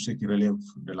de tout ce qui relève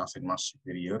de l'enseignement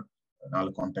supérieur dans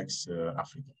le contexte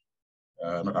africain,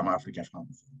 notamment africain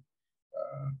francophone.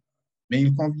 Mais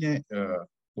il convient,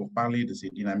 pour parler de ces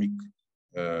dynamiques,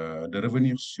 de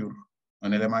revenir sur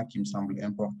un élément qui me semble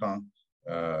important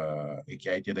et qui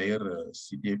a été d'ailleurs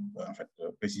cité, en fait,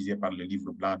 précisé par le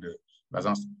livre blanc de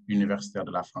l'Agence universitaire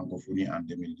de la francophonie en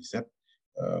 2017,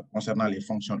 concernant les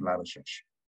fonctions de la recherche.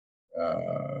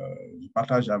 Je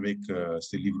partage avec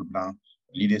ce livre blanc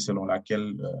l'idée selon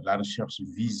laquelle la recherche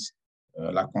vise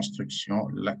la construction,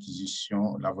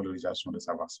 l'acquisition, la valorisation de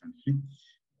savoirs scientifiques,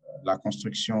 la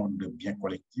construction de biens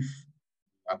collectifs,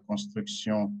 la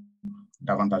construction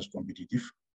d'avantages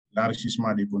compétitifs,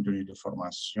 l'enrichissement des contenus de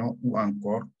formation ou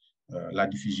encore la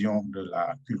diffusion de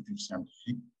la culture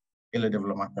scientifique et le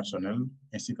développement personnel,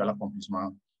 ainsi qu'à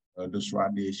l'accomplissement de soi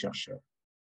des chercheurs.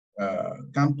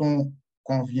 Quand on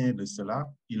convient de cela,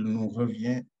 il nous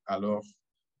revient alors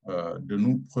de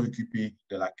nous préoccuper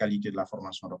de la qualité de la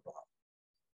formation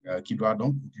doctorale, qui doit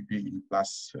donc occuper une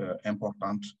place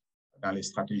importante dans les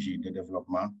stratégies de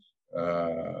développement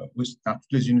dans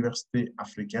toutes les universités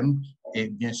africaines et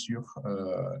bien sûr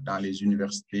dans les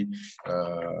universités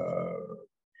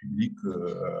publiques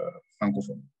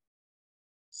francophones.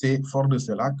 C'est fort de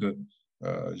cela que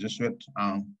je souhaite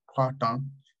en 3 temps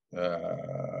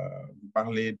vous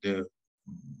parler de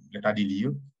l'état des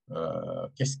lieux,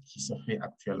 qu'est-ce qui se fait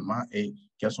actuellement et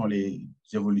quelles sont les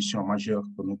évolutions majeures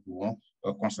que nous pouvons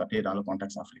constater dans le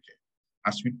contexte africain.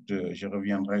 Ensuite, je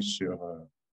reviendrai sur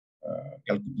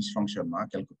quelques dysfonctionnements,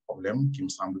 quelques problèmes qui me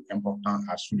semblent importants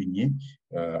à souligner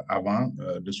avant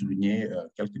de souligner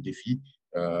quelques défis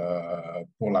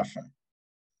pour la fin.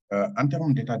 En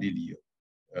termes d'état des lieux,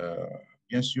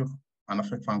 bien sûr, en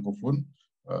Afrique francophone,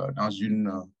 dans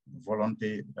une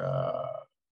volonté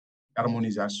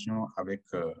d'harmonisation avec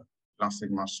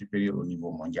l'enseignement supérieur au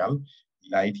niveau mondial,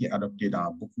 il a été adopté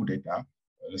dans beaucoup d'États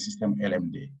le système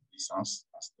LMD, licence,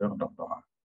 master, doctorat,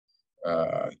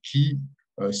 qui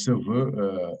se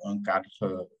veut un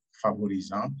cadre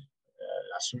favorisant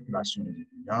la circulation des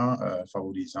étudiants,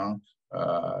 favorisant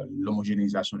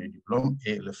l'homogénéisation des diplômes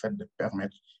et le fait de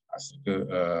permettre à ce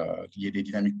qu'il y ait des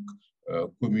dynamiques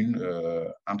communes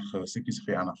entre ce qui se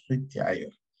fait en Afrique et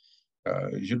ailleurs.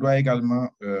 Je dois également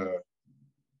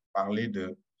parler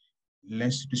de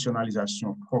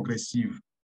l'institutionnalisation progressive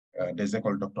des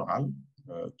écoles doctorales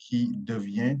qui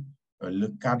devient le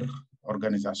cadre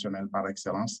organisationnel par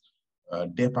excellence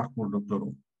des parcours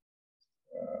doctoraux.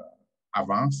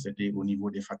 Avant, c'était au niveau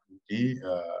des facultés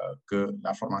que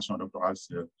la formation doctorale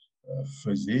se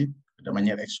faisait de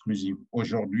manière exclusive.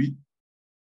 Aujourd'hui,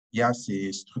 il y a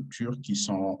ces structures qui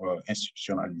sont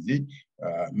institutionnalisées,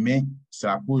 mais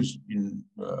cela pose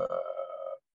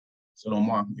selon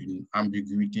moi, une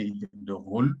ambiguïté de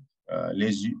rôle.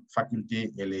 Les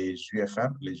facultés et les UFR,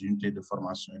 les unités de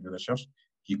formation et de recherche,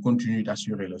 qui continuent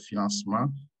d'assurer le financement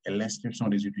et l'inscription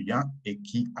des étudiants et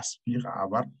qui aspirent à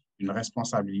avoir une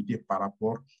responsabilité par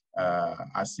rapport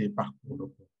à ces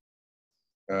parcours.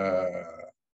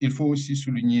 Il faut aussi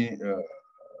souligner,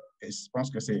 et je pense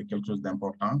que c'est quelque chose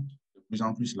d'important, de plus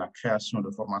en plus la création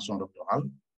de formations doctorales,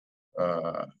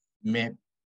 mais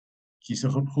qui se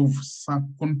retrouvent sans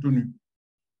contenu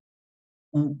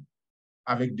ou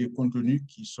avec des contenus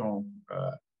qui sont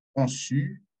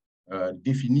conçus,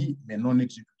 définis, mais non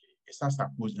exécutés. Et ça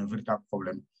pose un véritable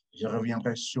problème. Je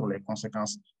reviendrai sur les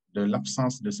conséquences de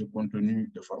l'absence de ce contenu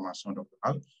de formation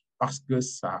doctorale parce que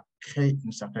ça crée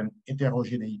une certaine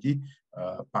hétérogénéité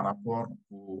par rapport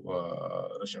aux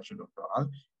recherches doctorales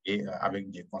et avec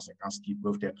des conséquences qui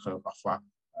peuvent être parfois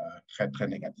très, très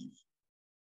négatives.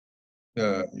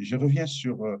 Je reviens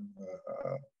sur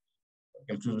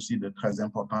quelque chose aussi de très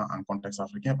important en contexte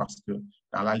africain parce que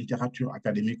dans la littérature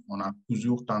académique, on a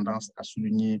toujours tendance à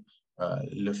souligner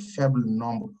le faible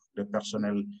nombre de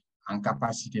personnels en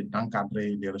capacité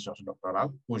d'encadrer des recherches doctorales.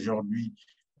 Aujourd'hui,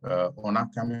 on a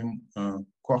quand même un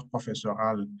corps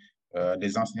professoral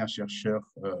des enseignants-chercheurs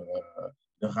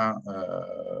de rang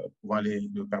pouvant les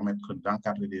permettre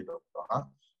d'encadrer des doctorats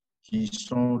qui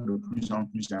sont de plus en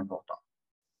plus importants.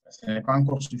 Ce n'est pas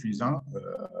encore suffisant.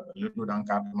 Le taux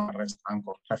d'encadrement reste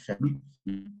encore très faible.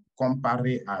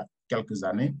 Comparé à quelques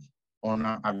années, on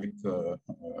a avec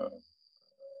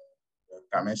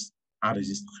CAMES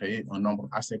enregistré un nombre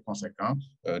assez conséquent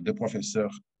de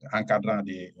professeurs encadrant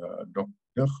des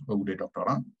docteurs ou des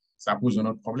doctorants. Ça pose un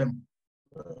autre problème.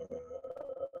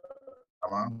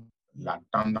 La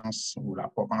tendance ou la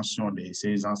propension de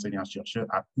ces enseignants-chercheurs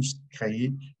à tous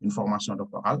créer une formation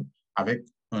doctorale avec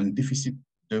un déficit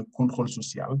de contrôle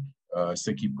social,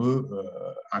 ce qui peut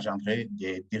engendrer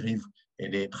des dérives et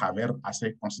des travers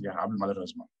assez considérables,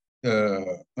 malheureusement.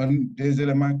 Un des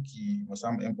éléments qui me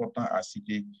semble important à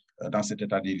citer dans cet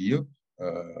état des lieux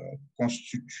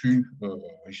constitue,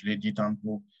 je l'ai dit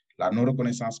tantôt, la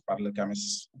non-reconnaissance par le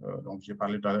CAMES. Donc, j'ai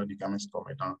parlé tout à l'heure du CAMES comme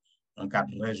étant un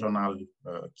cadre régional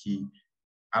qui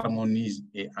harmonise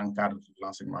et encadre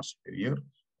l'enseignement supérieur.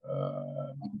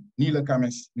 Ni le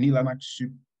CAMES, ni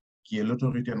l'ANAQ-SUP, qui est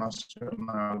l'autorité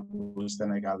nationale au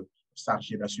Sénégal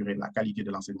chargée d'assurer la qualité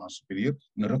de l'enseignement supérieur,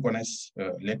 ne reconnaissent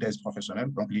les thèses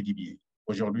professionnelles, donc les DBA.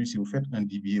 Aujourd'hui, si vous faites un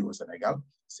DBA au Sénégal,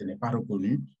 ce n'est pas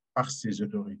reconnu par ces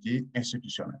autorités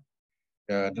institutionnelles.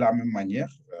 De la même manière,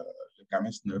 le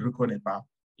CAMES ne reconnaît pas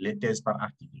les thèses par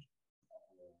article.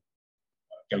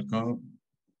 Quelqu'un ne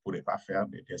pourrait pas faire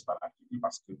des thèses par article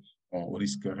parce qu'on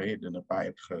risquerait de ne pas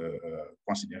être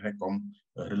considéré comme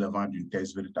relevant d'une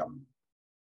thèse véritable.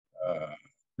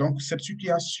 Donc, cette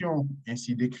situation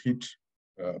ainsi décrite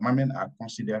m'amène à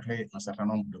considérer un certain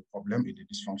nombre de problèmes et de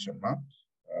dysfonctionnements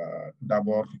Tout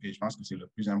d'abord, et je pense que c'est le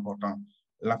plus important,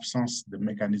 l'absence de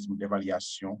mécanisme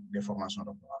d'évaluation des formations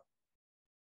doctorales.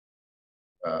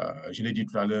 Je l'ai dit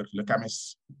tout à l'heure, le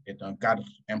CAMES est un cadre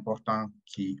important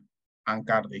qui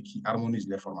encadre et qui harmonise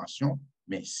les formations,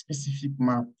 mais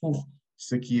spécifiquement pour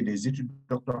ce qui est des études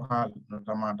doctorales,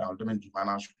 notamment dans le domaine du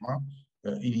management,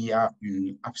 il y a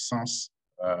une absence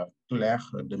claire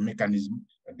de mécanisme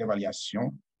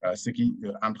d'évaluation, ce qui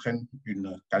entraîne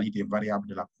une qualité variable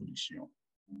de la production.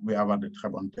 Vous pouvez avoir de très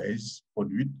bonnes thèses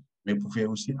produites, mais vous pouvez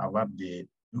aussi avoir des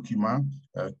documents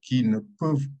qui ne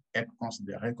peuvent être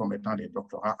considérés comme étant des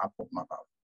doctorats à proprement parler.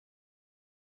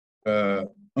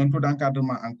 Un taux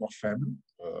d'encadrement encore faible,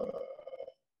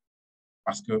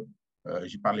 parce que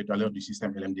j'ai parlé tout à l'heure du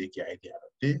système LMD qui a été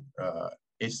adopté,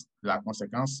 et la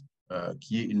conséquence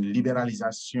qui est une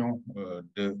libéralisation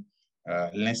de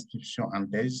l'inscription en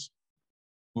thèse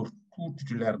pour tout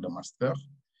titulaire de master.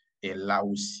 Et là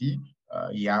aussi,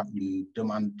 il y a une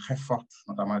demande très forte,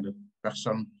 notamment de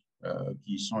personnes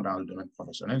qui sont dans le domaine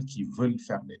professionnel, qui veulent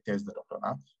faire des thèses de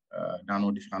doctorat dans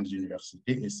nos différentes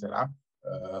universités, et cela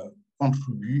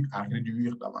contribue à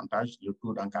réduire davantage le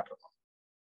taux d'encadrement.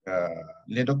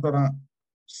 Les doctorants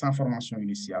sans formation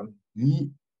initiale,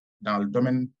 ni dans le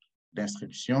domaine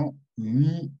d'inscription,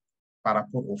 ni par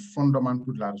rapport aux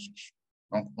fondamentaux de la recherche.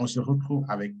 Donc, on se retrouve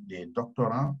avec des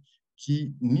doctorants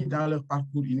qui, ni dans leur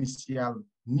parcours initial,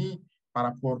 ni par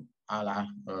rapport à la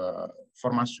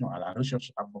formation à la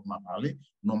recherche à proprement parler,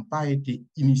 n'ont pas été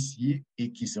initiés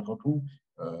et qui se retrouvent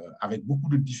avec beaucoup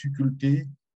de difficultés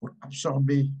pour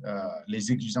absorber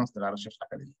les exigences de la recherche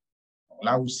académique. Donc,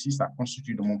 là aussi, ça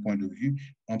constitue, de mon point de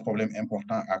vue, un problème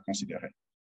important à considérer.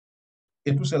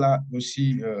 Et tout cela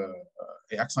aussi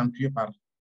est accentué par,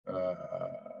 je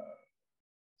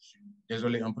suis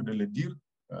désolé un peu de le dire,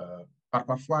 par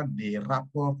parfois des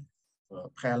rapports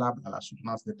préalables à la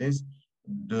soutenance de thèse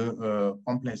de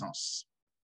complaisance.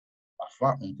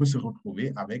 Parfois, on peut se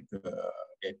retrouver avec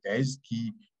des thèses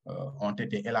qui ont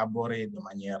été élaborées de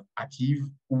manière hâtive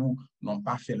ou n'ont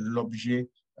pas fait l'objet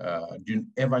d'une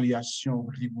évaluation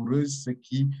rigoureuse, ce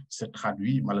qui se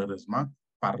traduit malheureusement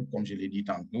par, comme je l'ai dit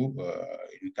tantôt,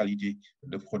 une qualité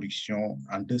de production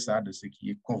en deçà de ce qui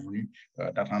est convenu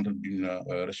d'attendre d'une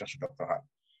recherche doctorale.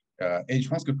 Et je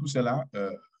pense que tout cela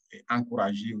est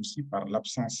encouragé aussi par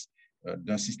l'absence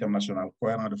d'un système national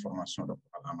cohérent de formation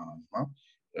doctorale en management,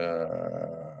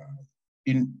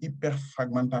 une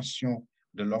hyperfragmentation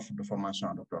de l'offre de formation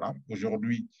en doctorat.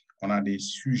 Aujourd'hui, on a des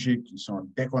sujets qui sont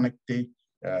déconnectés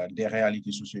des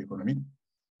réalités socio-économiques,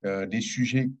 des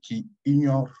sujets qui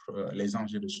ignorent les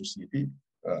enjeux de société.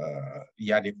 Il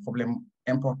y a des problèmes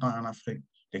importants en Afrique,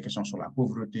 des questions sur la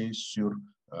pauvreté, sur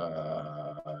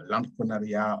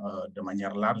l'entrepreneuriat de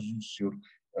manière large, sur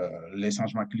les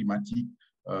changements climatiques,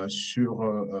 sur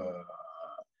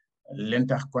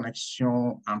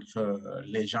l'interconnexion entre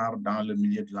les genres dans le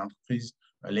milieu de l'entreprise,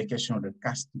 les questions de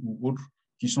caste ou autres,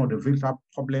 qui sont de véritables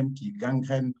problèmes qui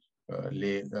gangrènent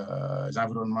les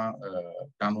environnements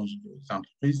dans nos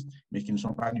entreprises, mais qui ne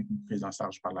sont pas du tout pris en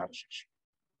charge par la recherche.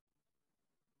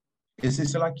 Et c'est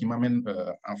cela qui m'amène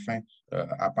enfin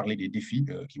à parler des défis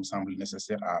qui me semblent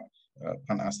nécessaires à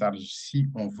prendre en charge si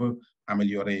on veut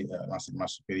améliorer l'enseignement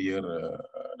supérieur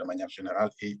de manière générale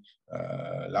et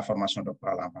la formation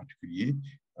doctorale en particulier.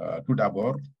 Tout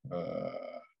d'abord,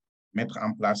 mettre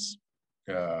en place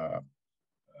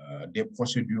des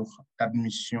procédures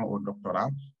d'admission au doctorat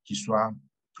qui soient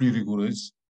plus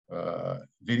rigoureuses,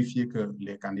 vérifier que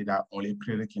les candidats ont les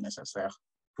prérequis nécessaires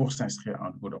pour s'inscrire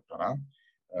au doctorat,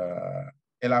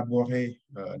 élaborer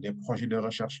des projets de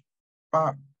recherche,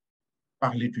 pas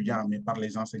par l'étudiant, mais par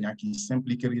les enseignants qui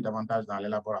s'impliqueraient davantage dans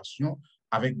l'élaboration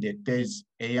avec des thèses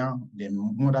ayant des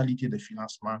modalités de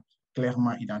financement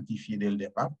clairement identifiées dès le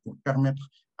départ pour permettre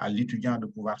à l'étudiant de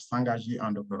pouvoir s'engager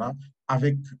en doctorat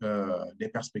avec des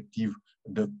perspectives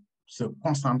de se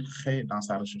concentrer dans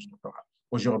sa recherche doctorale.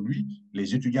 Aujourd'hui,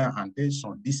 les étudiants en thèse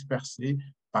sont dispersés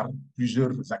par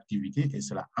plusieurs activités et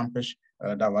cela empêche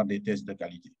d'avoir des thèses de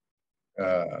qualité.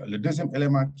 Le deuxième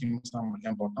élément qui me semble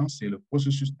important, c'est le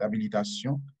processus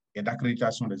d'habilitation et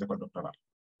d'accréditation des écoles doctorales.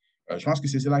 Je pense que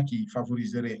c'est cela qui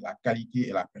favoriserait la qualité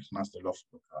et la pertinence de l'offre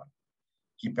doctorale,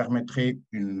 qui permettrait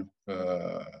une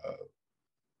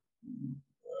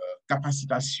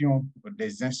capacitation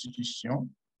des institutions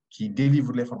qui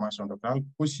délivrent les formations doctorales,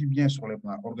 aussi bien sur le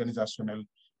plan organisationnel,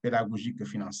 pédagogique que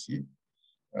financier.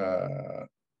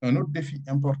 Un autre défi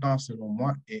important, selon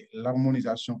moi, est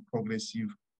l'harmonisation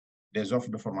progressive des offres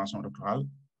de formation doctorale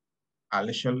à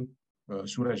l'échelle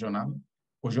sous-régionale.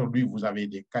 Aujourd'hui, vous avez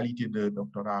des qualités de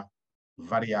doctorat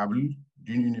variables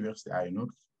d'une université à une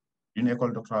autre, d'une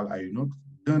école doctorale à une autre.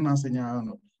 d'un enseignant à un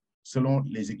autre, selon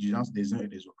les exigences des uns et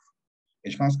des autres.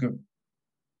 Et je pense que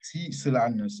si cela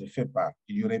ne se fait pas,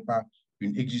 il n'y aurait pas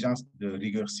une exigence de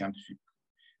rigueur scientifique.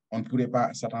 On ne pourrait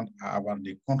pas s'attendre à avoir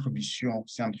des contributions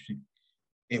scientifiques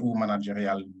et ou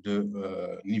managériales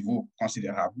de niveau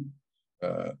considérable.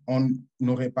 On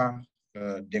n'aurait pas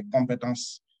des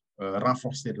compétences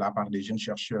renforcées de la part des jeunes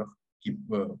chercheurs qui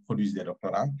produisent des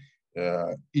doctorats.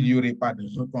 Il n'y aurait pas de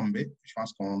retombées. Je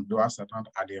pense qu'on doit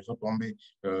s'attendre à des retombées.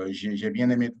 J'ai bien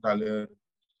aimé tout à l'heure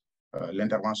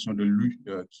l'intervention de Lu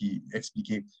qui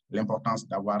expliquait l'importance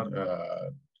d'avoir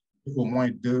au moins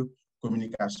 2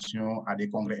 communications à des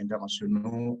congrès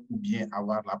internationaux ou bien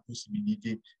avoir la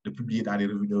possibilité de publier dans les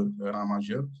revues de rang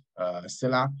majeur.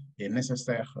 Cela est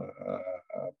nécessaire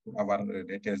pour avoir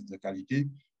des thèses de qualité,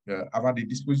 avoir des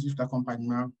dispositifs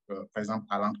d'accompagnement, par exemple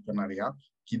à l'entrepreneuriat,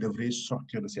 qui devraient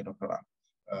sortir de ces doctorats.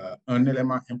 Un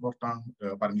élément important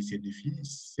parmi ces défis,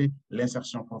 c'est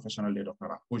l'insertion professionnelle des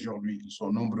doctorats. Aujourd'hui, ils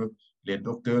sont nombreux les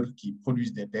docteurs qui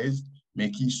produisent des thèses,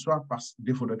 mais qui, soit par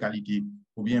défaut de qualité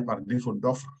ou bien par défaut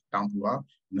d'offres d'emploi,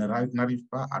 n'arrivent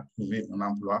pas à trouver un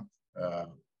emploi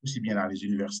aussi bien dans les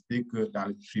universités que dans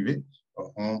le privé.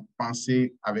 On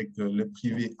pensait avec le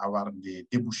privé avoir des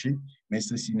débouchés, mais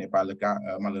ceci n'est pas le cas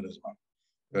malheureusement.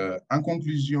 En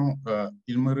conclusion,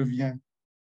 il me revient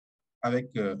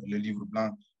avec le livre blanc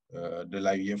de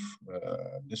l'AIF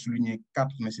de souligner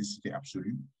 4 nécessités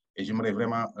absolues et j'aimerais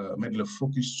vraiment mettre le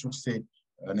focus sur ces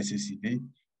nécessités.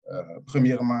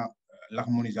 Premièrement,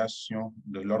 l'harmonisation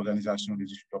de l'organisation des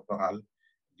études doctorales,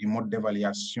 du mode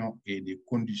d'évaluation et des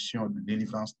conditions de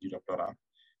délivrance du doctorat.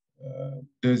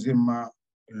 Deuxièmement,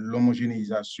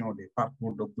 l'homogénéisation des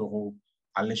parcours doctoraux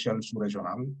à l'échelle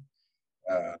sous-régionale.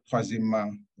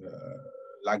 Troisièmement,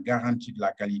 la garantie de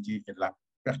la qualité et de la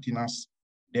pertinence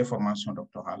des formations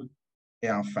doctorales. Et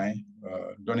enfin,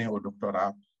 donner au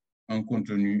doctorat un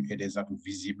contenu et des atouts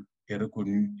visibles et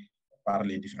reconnus par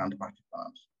les différentes parties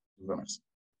prenantes. Je vous remercie.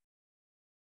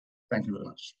 Thank you very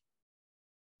much.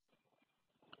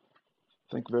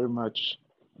 Thank you very much,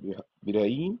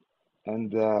 Biraim.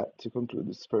 And to conclude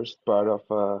this first part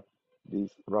of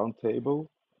this roundtable,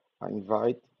 I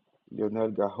invite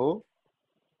Lionel Garot.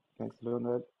 Thanks,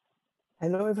 Lionel.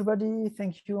 Hello, everybody.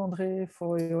 Thank you, André,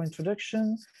 for your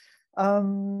introduction.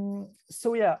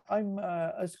 So yeah, I'm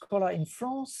a scholar in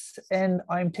France, and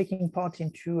I'm taking part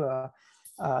into,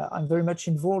 I'm very much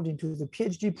involved into the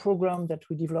PhD program that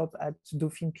we develop at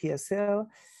Dauphine PSL.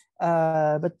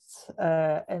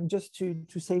 And just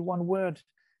to say one word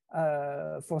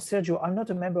for Sergio, I'm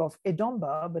not a member of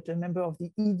EDOMBA, but a member of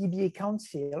the EDBA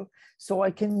Council. So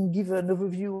I can give an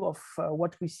overview of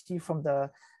what we see from the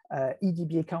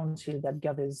EDBA Council that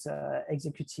gathers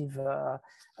executive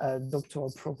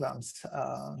doctoral programs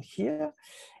here.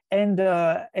 And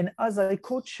as I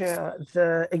co-chair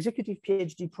the executive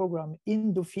PhD program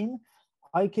in Dauphine,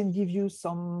 I can give you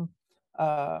some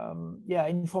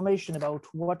information about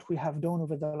what we have done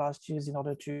over the last years in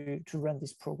order to run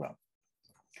this program.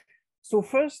 So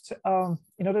first,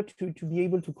 in order to be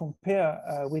able to compare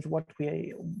with what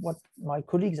my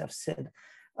colleagues have said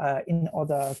in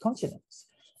other continents,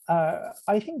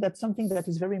 I think that something that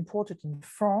is very important in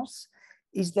France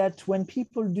is that when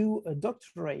people do a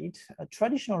doctorate, a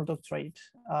traditional doctorate,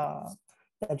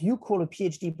 that you call a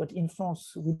PhD, but in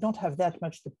France, we don't have that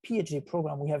much the PhD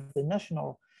program. We have the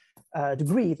national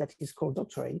degree that is called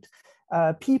doctorate.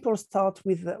 People start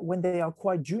with when they are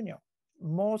quite junior.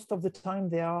 Most of the time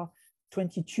they are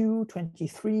 22,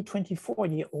 23,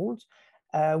 24-year-olds,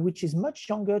 which is much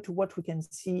younger to what we can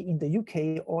see in the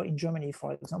UK or in Germany,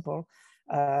 for example,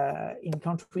 in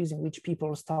countries in which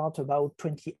people start about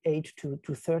 28 to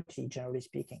 30, generally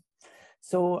speaking.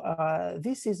 So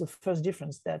this is the first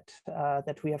difference that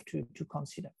we have to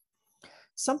consider.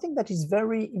 Something that is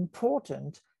very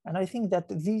important, and I think that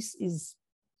this is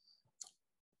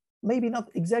maybe not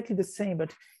exactly the same,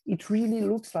 but it really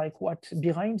looks like what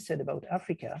Biraim said about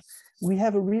Africa. We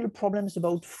have a real problems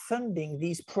about funding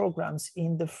these programs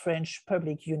in the French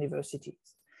public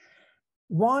universities.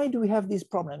 Why do we have these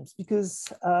problems?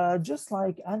 Because just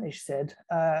like Anish said,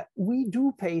 we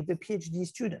do pay the PhD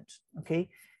student, okay?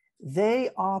 They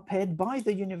are paid by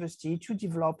the university to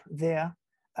develop their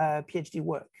PhD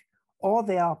work, or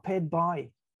they are paid by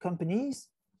companies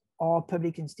or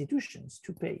public institutions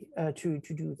to pay to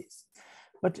do this.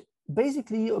 But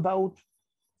basically about,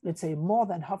 let's say, more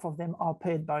than half of them are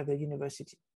paid by the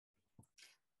university.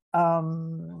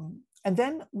 And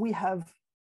then we have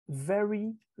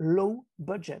very low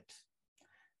budget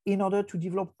in order to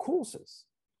develop courses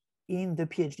in the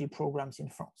PhD programs in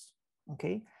France,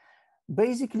 okay?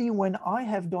 Basically, when I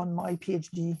have done my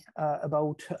PhD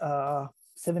about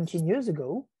 17 years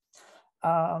ago,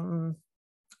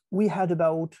 we had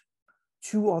about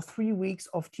 2 or 3 weeks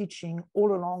of teaching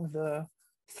all along the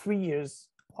 3 years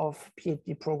of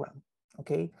PhD program,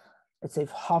 okay? Let's say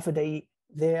half a day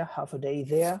there, half a day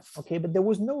there, okay? But there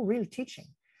was no real teaching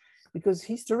because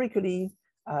historically,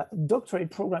 doctorate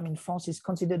program in France is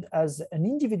considered as an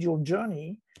individual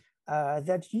journey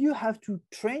that you have to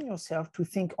train yourself to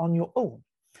think on your own.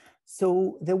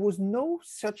 So there was no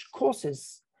such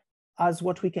courses as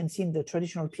what we can see in the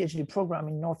traditional PhD program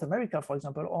in North America, for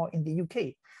example, or in the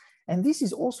UK. And this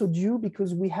is also due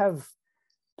because we have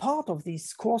part of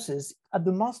these courses at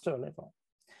the master level,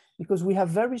 because we have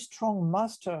very strong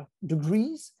master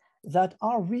degrees that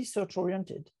are research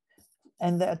oriented,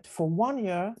 and that for 1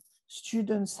 year,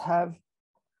 students have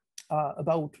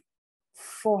about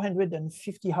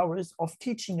 450 hours of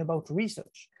teaching about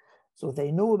research. So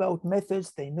they know about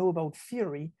methods, they know about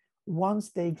theory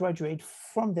once they graduate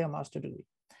from their master degree.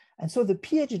 And so the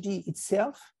PhD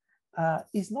itself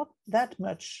is not that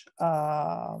much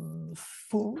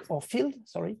full or filled,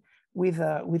 sorry,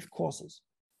 with courses.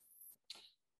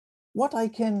 What I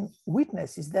can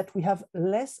witness is that we have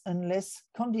less and less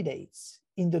candidates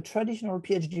in the traditional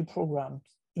PhD programs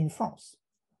in France,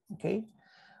 okay?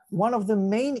 One of the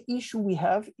main issue we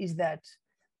have is that,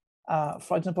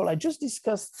 for example, I just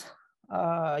discussed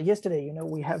yesterday, you know,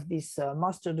 we have this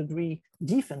master degree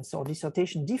defense or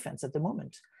dissertation defense at the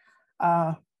moment.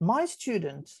 My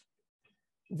students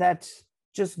that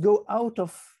just go out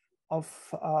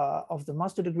of the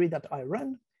master degree that I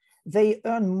run, they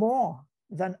earn more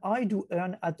than I do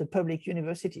earn at the public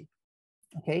university,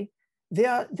 okay? They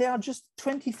are just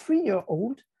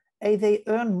 23-year-old and they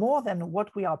earn more than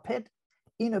what we are paid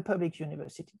in a public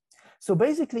university. So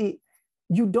basically,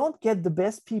 you don't get the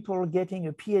best people getting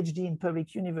a PhD in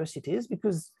public universities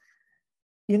because,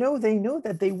 you know, they know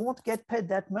that they won't get paid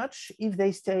that much if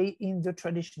they stay in the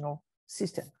traditional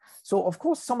system. So of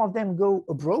course, some of them go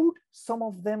abroad, some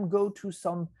of them go to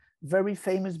some very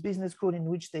famous business school in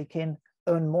which they can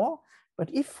earn more. But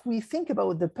if we think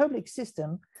about the public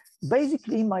system,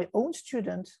 basically my own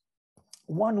student,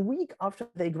 1 week after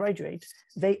they graduate,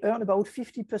 they earn about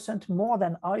 50% more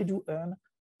than I do earn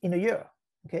in a year,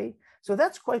 okay? So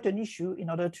that's quite an issue in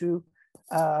order to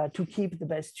keep the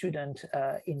best student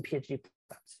in PhD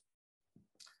programs.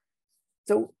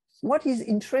 So what is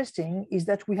interesting is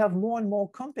that we have more and more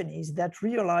companies that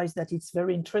realize that it's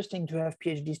very interesting to have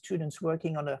PhD students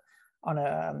working on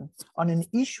an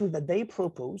issue that they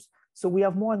propose. So we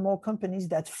have more and more companies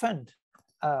that fund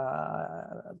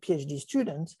PhD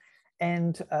students,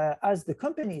 and as the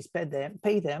companies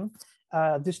pay them,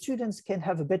 the students can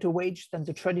have a better wage than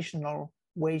the traditional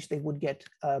wage they would get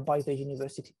by the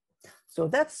university. So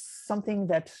that's something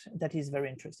that is very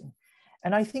interesting.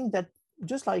 And I think that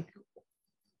just like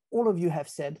all of you have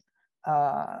said,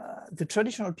 the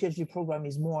traditional PhD program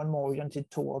is more and more oriented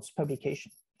towards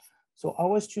publication. So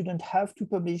our students have to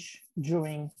publish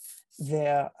during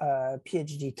their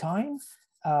PhD time.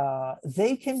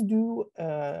 They can do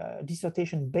a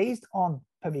dissertation based on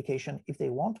publication if they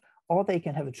want, or they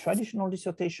can have a traditional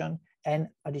dissertation and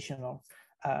additional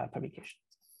publication.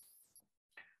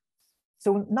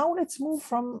 So now let's move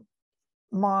from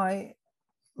my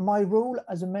role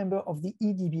as a member of the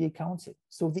EDBA Council.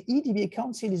 So the EDBA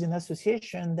Council is an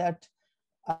association that,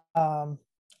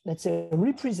 let's say,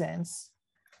 represents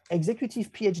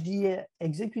executive PhD,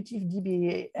 executive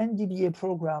DBA, and DBA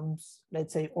programs,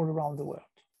 let's say, all around the world.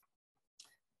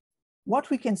 What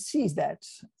we can see is that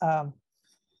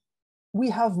we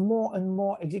have more and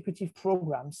more executive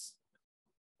programs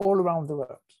all around the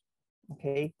world,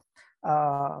 okay?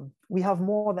 We have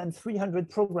more than 300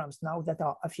 programs now that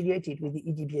are affiliated with the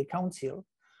EDBA Council,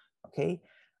 okay?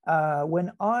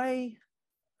 When I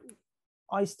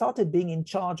started being in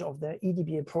charge of the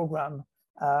EDBA program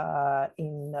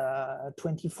in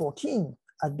 2014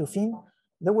 at Dauphine,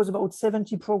 there was about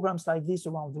 70 programs like this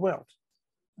around the world,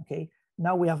 okay?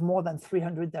 Now we have more than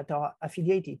 300 that are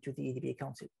affiliated to the EDBA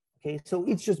Council, okay? So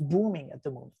it's just booming at the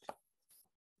moment.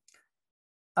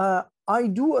 I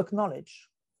do acknowledge,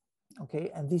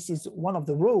 okay, and this is one of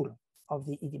the roles of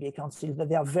the EDBA Council, that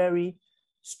there are very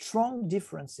strong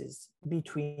differences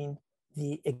between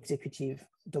the executive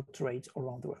doctorates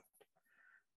around the world.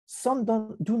 Some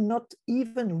do not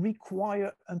even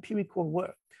require empirical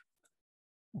work,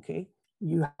 okay?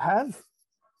 You have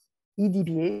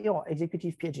EDBA or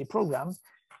executive PhD programs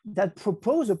that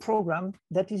propose a program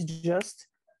that is just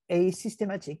a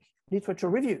systematic literature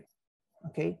review,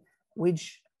 okay?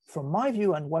 Which, from my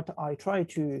view and what I try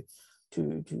to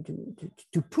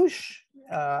push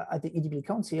at the EDBA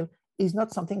Council, is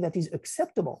not something that is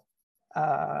acceptable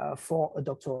for a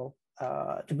doctoral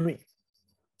degree.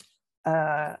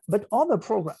 But other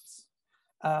programs,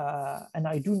 and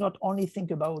I do not only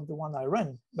think about the one I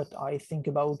run, but I think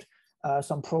about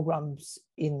some programs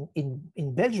in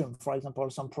Belgium, for example,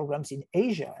 some programs in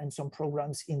Asia, and some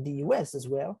programs in the US as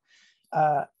well.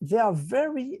 They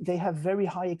have very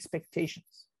high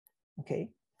expectations. Okay,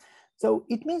 so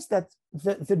it means that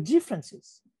the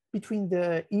differences between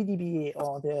the EDBA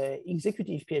or the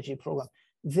executive PhD program,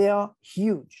 they are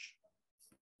huge.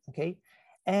 Okay,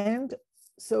 and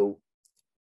so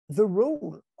the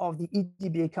role of the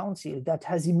EDBA Council that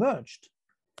has emerged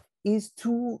is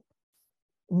to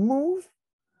move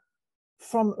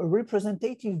from a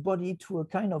representative body to a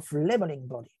kind of labeling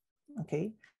body.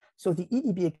 Okay, so the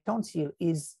EDBA Council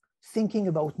is thinking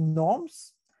about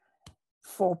norms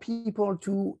for people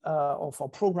to, or for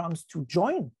programs to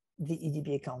join the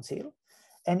EDBA Council.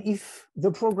 And if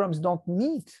the programs don't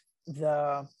meet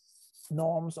the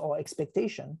norms or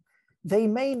expectation, they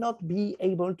may not be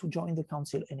able to join the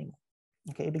council anymore,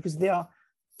 okay? Because there are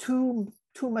too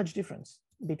much difference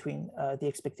between the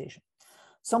expectation.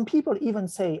 Some people even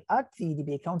say at the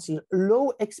EDBA Council,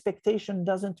 low expectation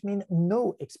doesn't mean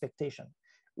no expectation,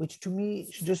 which to me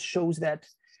just shows that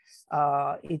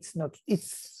it's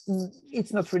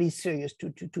not really serious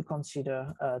to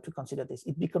consider this.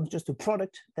 It becomes just a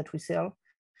product that we sell,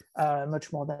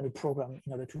 much more than a program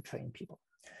in order to train people.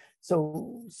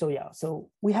 So yeah, so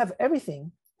we have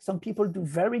everything. Some people do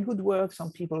very good work.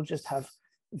 Some people just have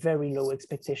very low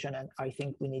expectation. And I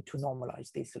think we need to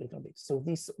normalize this a little bit. So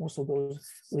this also goes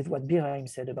with what Birahim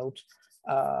said about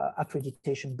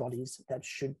accreditation bodies that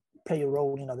should play a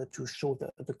role in order to show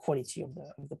the quality of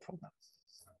the program.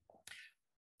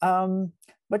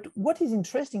 But what is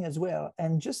interesting as well,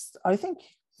 and just, I think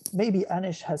maybe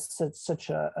Anish has such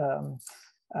a,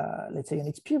 let's say, an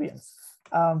experience.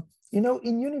 You know,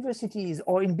 in universities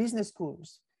or in business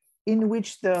schools, in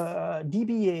which the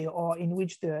DBA or in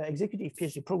which the executive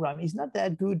PhD program is not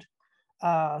that good,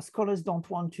 scholars don't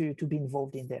want to be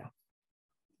involved in there.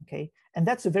 Okay, and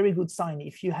that's a very good sign.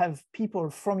 If you have people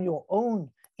from your own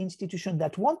institution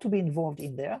that want to be involved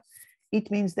in there,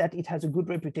 it means that it has a good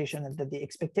reputation and that the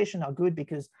expectations are good,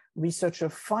 because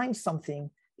researchers find something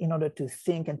in order to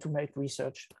think and to make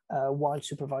research while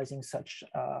supervising such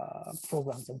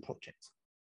programs and projects.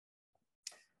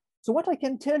 So what I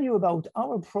can tell you about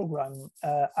our program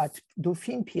at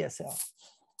Dauphine PSL,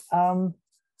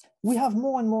 we have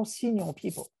more and more senior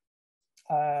people,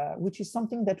 which is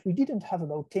something that we didn't have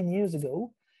about 10 years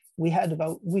ago. We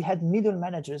had middle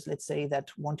managers, let's say, that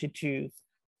wanted to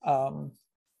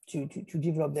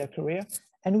develop their career.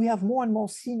 And we have more and more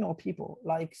senior people,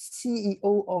 like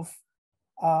CEO of,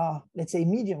 let's say,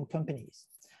 medium companies.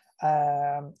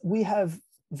 We have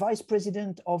vice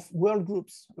president of world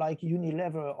groups like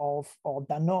Unilever or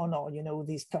Danone, or, you know,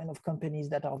 these kind of companies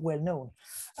that are well known.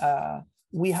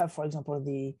 We have, for example,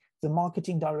 the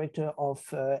marketing director of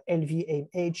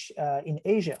LVMH in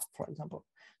Asia, for example.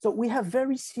 So we have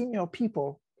very senior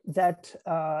people that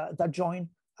join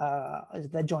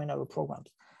our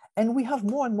programs. And we have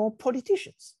more and more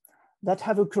politicians that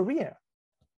have a career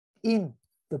in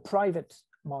the private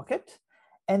market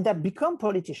and that become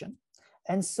politicians.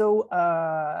 And so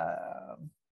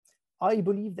I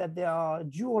believe that there are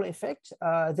dual effects.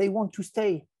 They want to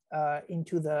stay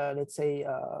into the, let's say,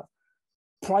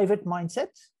 private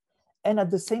mindset. And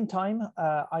at the same time,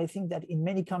 I think that in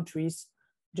many countries,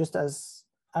 just as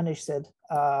Anish said,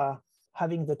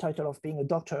 having the title of being a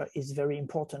doctor is very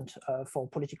important for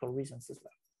political reasons as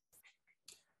well.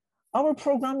 Our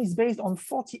program is based on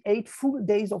 48 full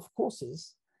days of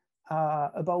courses,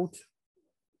 about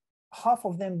half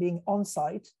of them being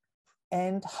on-site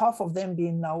and half of them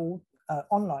being now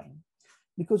online,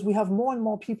 because we have more and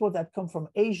more people that come from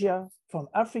Asia, from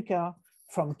Africa,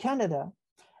 from Canada.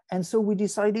 And so we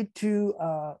decided to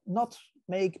not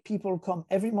make people come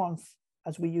every month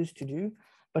as we used to do,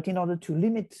 but in order to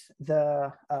limit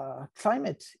the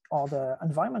climate or the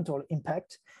environmental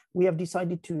impact, we have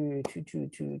decided to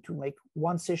make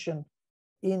one session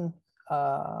in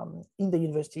the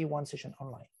university, one session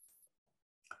online.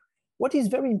 What is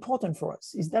very important for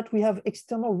us is that we have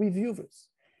external reviewers,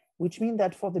 which means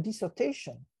that for the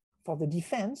dissertation, for the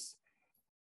defense,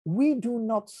 we do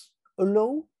not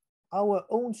allow our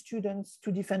own students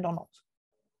to defend or not.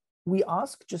 We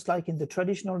ask, just like in the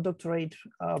traditional doctorate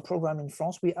program in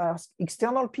France, we ask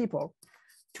external people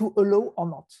to allow or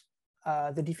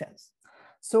not the defense.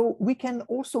 So we can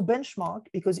also benchmark,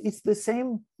 because it's the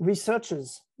same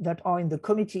researchers that are in the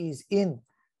committees in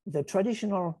the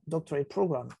traditional doctorate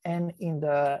program and in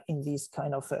these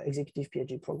kind of executive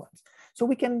PhD programs. So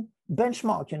we can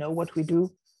benchmark, you know, what we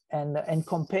do and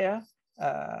compare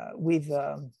with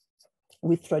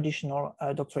traditional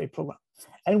doctorate program.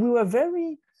 And we were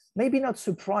very, maybe not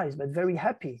surprised, but very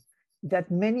happy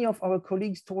that many of our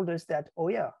colleagues told us that, oh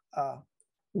yeah,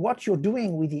 what you're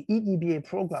doing with the EDBA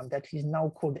program that is now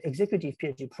called Executive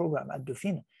PhD program at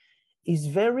Dauphine is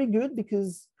very good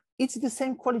because it's the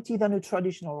same quality than a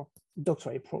traditional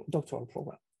doctoral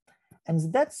program.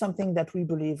 And that's something that we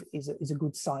believe is a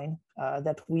good sign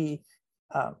that we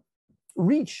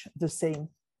reach the same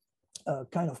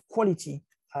kind of quality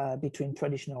between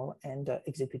traditional and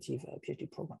executive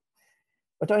PhD program.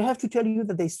 But I have to tell you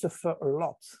that they suffer a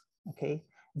lot, okay?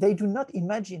 They do not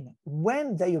imagine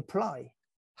when they apply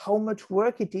how much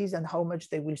work it is and how much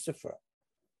they will suffer.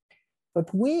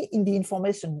 But we, in the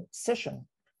information session,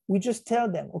 we just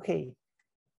tell them, okay,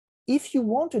 if you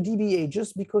want a DBA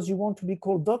just because you want to be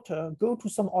called doctor, go to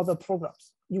some other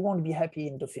programs. You won't be happy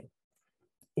in Dauphine.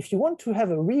 If you want to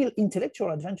have a real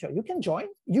intellectual adventure, you can join,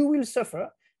 you will suffer,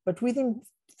 but within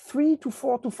 3 to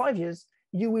 4 to 5 years,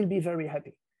 you will be very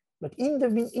happy. But in the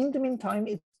meantime,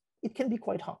 it can be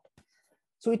quite hard.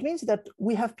 So it means that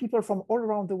we have people from all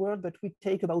around the world, but we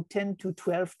take about 10 to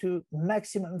 12 to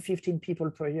maximum 15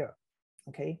 people per year,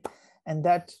 okay? And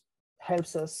that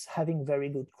helps us having very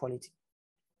good quality.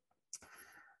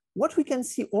 What we can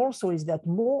see also is that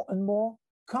more and more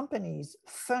companies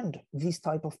fund this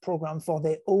type of program for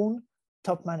their own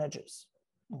top managers,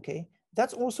 okay?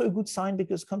 That's also a good sign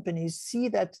because companies see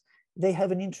that they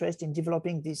have an interest in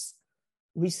developing this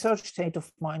research state of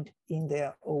mind in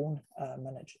their own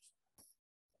managers.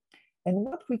 And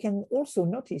what we can also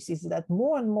notice is that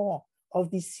more and more of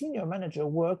these senior managers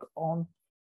work on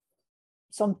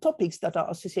some topics that are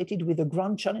associated with the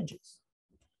grand challenges.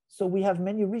 So we have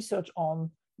many research on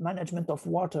management of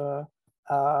water,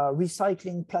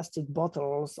 recycling plastic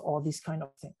bottles, or these kind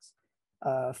of things.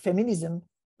 Feminism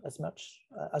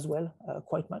as well,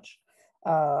 quite much.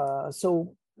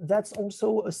 So that's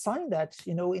also a sign that,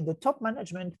 you know, in the top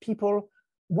management, people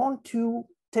want to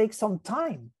take some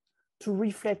time to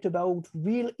reflect about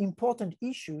real important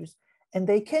issues, and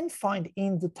they can find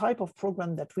in the type of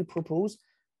program that we propose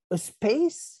a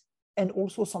space and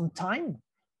also some time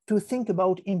to think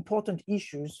about important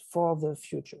issues for the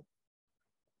future.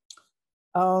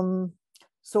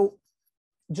 So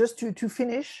just to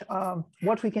finish,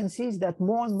 what we can see is that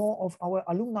more and more of our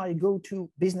alumni go to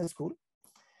business school,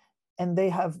 and they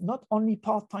have not only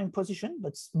part-time position,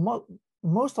 but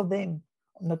most of them,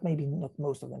 not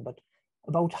most of them, but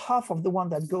about half of the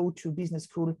ones that go to business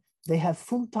school, they have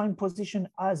full-time position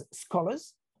as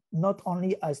scholars, not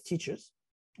only as teachers,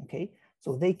 okay?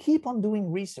 So they keep on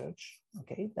doing research,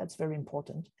 okay? That's very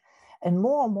important. And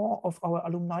more of our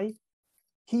alumni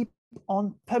keep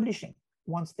on publishing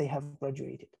once they have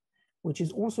graduated, which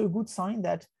is also a good sign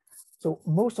that, so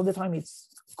most of the time it's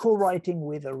co-writing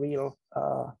with a real,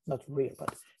 not real,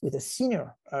 but with a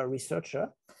senior researcher,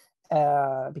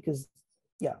 because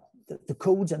yeah, the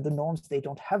codes and the norms, they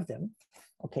don't have them,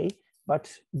 okay? But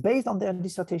based on their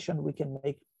dissertation, we can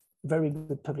make very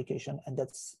good publication, and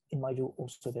that's, in my view,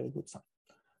 also a very good sign.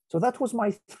 So that was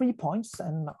my 3 points,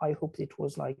 and I hope it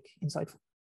was like insightful.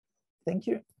 Thank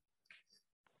you.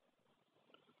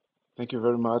 Thank you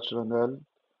very much, Lionel.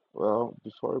 Well,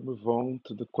 before we move on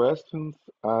to the questions,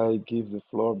 I give the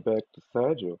floor back to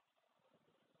Sergio.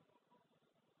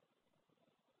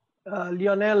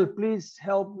 Lionel, please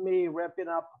help me wrapping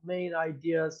up main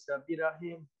ideas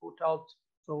Birahim put out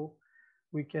so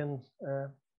we can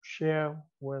share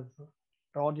with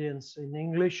the audience in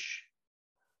English.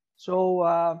 So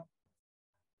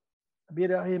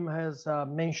Birahim has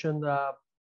mentioned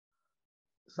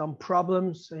some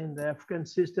problems in the African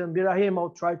system. Birahim, I'll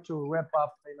try to wrap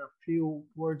up in a few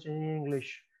words in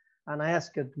English, and I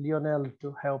asked Lionel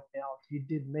to help me out. He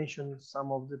did mention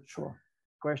some of the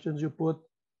questions you put.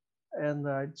 And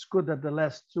it's good that the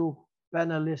last 2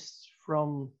 panelists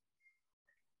from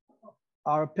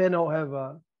our panel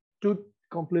have 2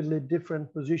 completely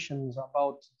different positions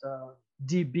about the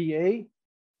DBA.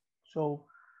 So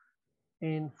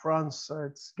in France,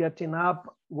 it's getting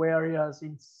up, whereas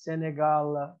in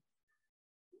Senegal,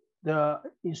 the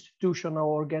institutional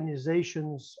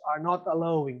organizations are not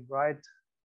allowing, right,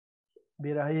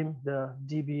 Birahim, the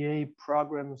DBA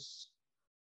programs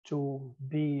to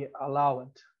be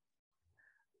allowed.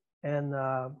 And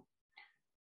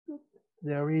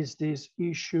there is this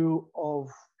issue of,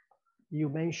 you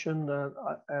mentioned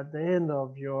at the end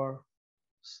of your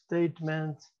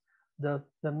statement that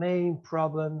the main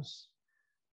problems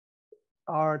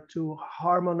are to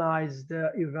harmonize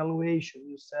the evaluation.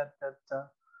 You said that,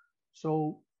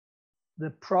 so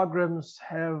the programs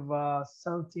have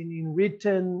something in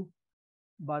written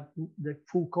but the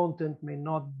full content may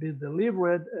not be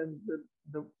delivered. And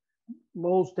the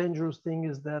most dangerous thing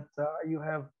is that you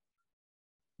have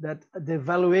that the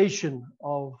evaluation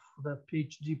of the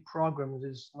PhD programs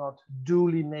is not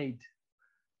duly made.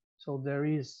 So there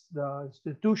is the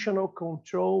institutional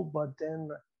control, but then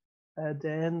at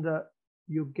the end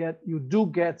you do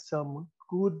get some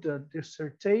good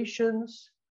dissertations,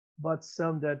 but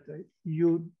some that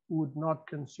you would not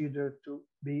consider to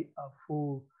be a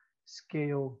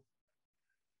full-scale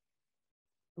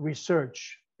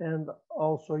research. And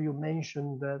also you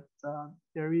mentioned that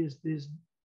there is this,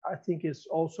 I think it's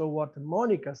also what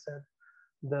Monica said,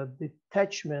 the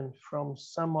detachment from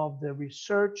some of the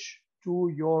research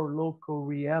to your local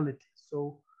reality.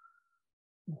 So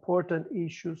important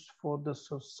issues for the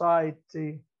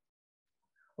society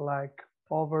like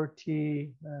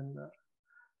poverty and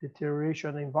deterioration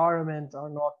of the environment are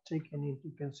not taken into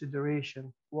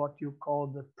consideration. What you call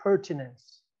the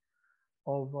pertinence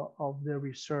of the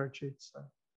research. It's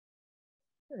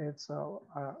a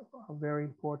very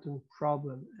important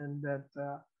problem, and that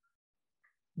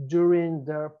during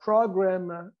the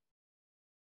program,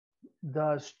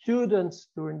 the students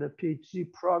during the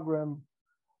PhD program,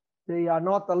 they are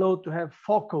not allowed to have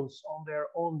focus on their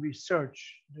own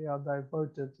research. They are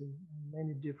diverted in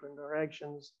many different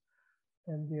directions,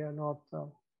 and they are not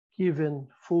given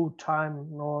full time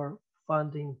nor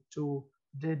funding to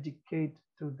dedicate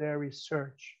to their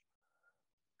research.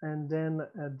 And then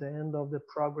at the end of the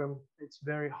program, it's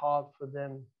very hard for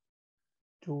them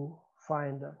to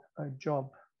find a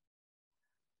job.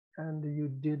 And you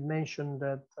did mention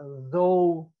that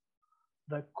though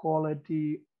the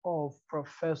quality of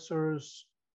professors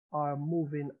are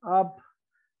moving up,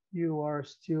 you are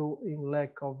still in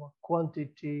lack of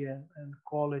quantity and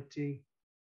quality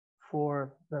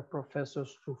for the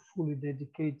professors to fully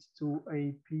dedicate to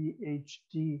a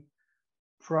PhD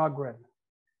program.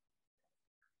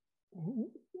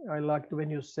 I liked when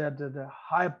you said that the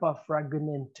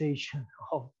hyper-fragmentation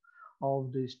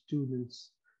of the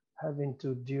students having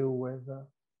to deal with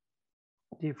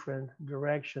different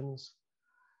directions.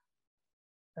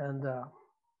 And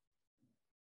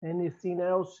anything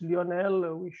else,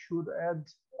 Lionel, we should add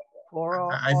for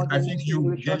our audience? I think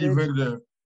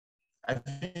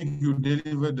you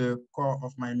delivered the core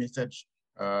of my message.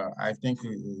 I think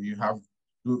you have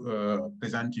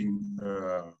presenting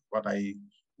what I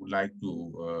would like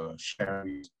to share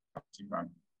with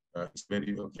participants. It's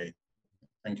very okay.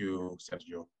 Thank you,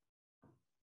 Sergio.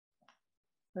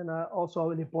 And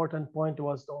also an important point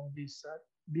was on this,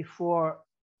 before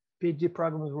PhD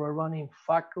programs were running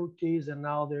faculties, and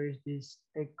now there is this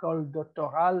École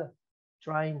Doctoral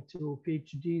trying to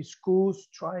PhD schools,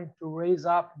 trying to raise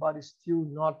up, but it's still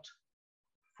not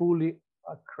fully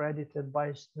accredited by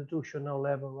institutional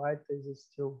level, right? This is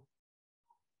still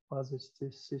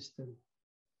positive system.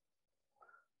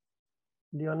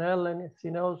 Lionel,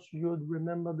 anything else you'd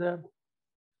remember there?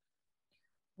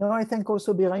 No, I think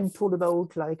also Birahim told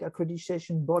about like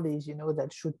accreditation bodies, you know,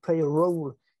 that should play a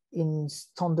role in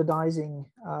standardizing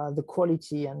the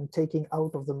quality and taking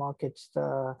out of the market,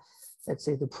 let's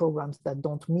say, the programs that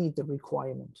don't meet the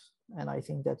requirement. And I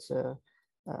think that's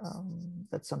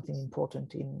something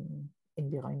important in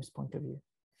Birahim's point of view.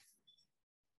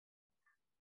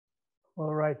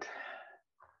 All right.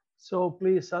 So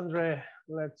please, Andre,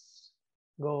 let's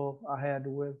go ahead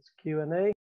with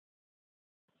Q&A.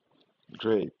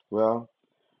 Great. Well,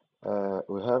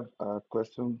 we have a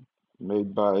question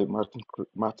made by Martin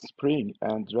Spring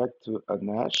and direct to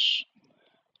Anesh.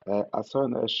 I saw,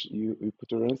 Anesh, you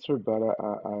put your answer, but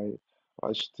I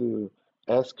wish to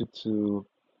ask you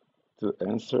to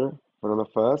answer for all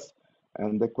of us.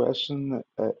 And the question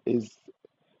is,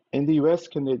 in the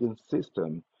US-Canadian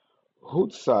system, who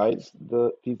decides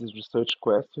the thesis research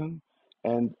question,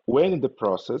 and when in the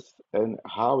process, and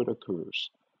how it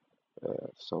occurs?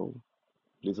 So,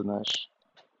 please, Anesh.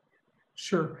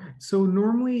 Sure. So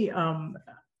normally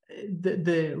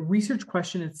the research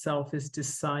question itself is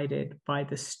decided by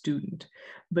the student,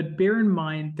 but bear in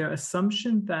mind the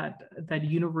assumption that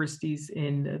universities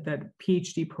that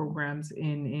PhD programs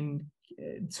in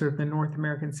sort of the North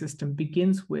American system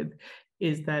begins with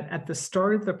is that at the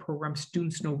start of the program,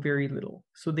 students know very little.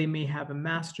 So they may have a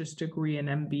master's degree, an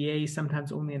MBA,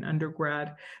 sometimes only an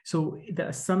undergrad. So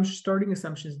the starting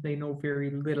assumption is they know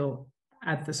very little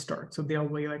at the start. So they'll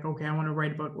be like, okay, I want to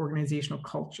write about organizational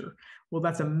culture. Well,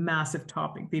 that's a massive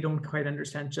topic. They don't quite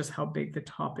understand just how big the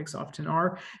topics often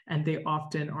are. And they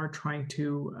often are trying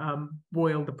to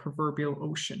boil the proverbial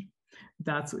ocean.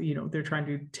 That's, they're trying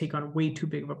to take on way too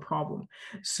big of a problem.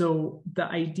 So the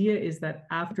idea is that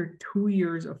after 2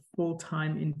 years of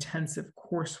full-time intensive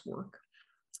coursework,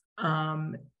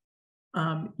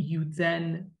 you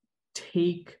then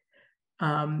take,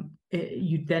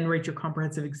 you then write your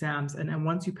comprehensive exams. And then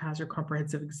once you pass your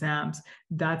comprehensive exams,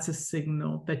 that's a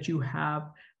signal that you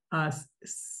have a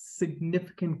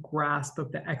significant grasp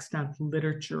of the extant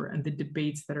literature and the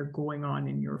debates that are going on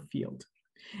in your field.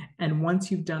 And once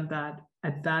you've done that,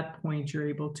 at that point, you're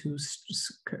able to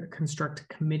construct a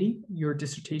committee, your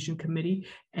dissertation committee,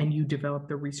 and you develop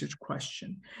the research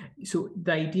question. So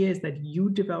the idea is that you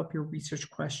develop your research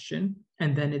question,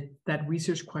 and then that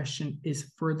research question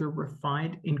is further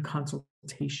refined in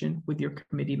consultation with your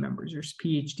committee members, your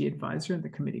PhD advisor and the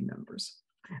committee members.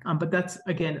 But that's,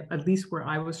 again, at least where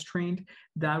I was trained,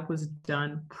 that was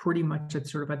done pretty much at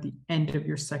sort of at the end of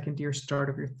your second year, start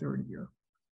of your third year,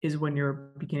 is when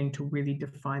you're beginning to really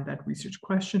define that research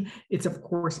question. It's of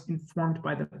course informed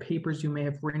by the papers you may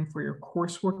have written for your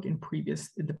coursework in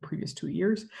the previous 2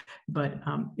 years, but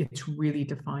it's really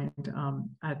defined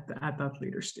at that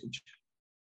later stage.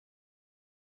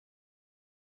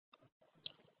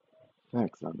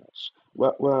 Thanks, Anesh.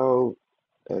 Well,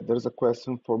 there's a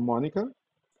question for Monica.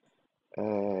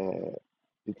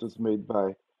 It was made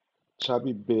by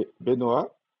Chabi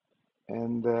Benoit,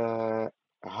 and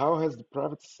how has the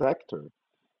private sector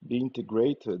been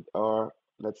integrated or,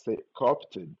 let's say,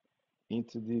 co-opted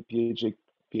into the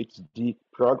PhD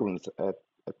programs at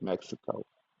Mexico?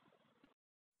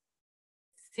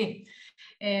 Sí,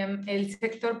 el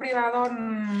sector privado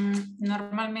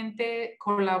normalmente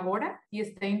colabora y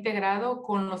está integrado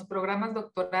con los programas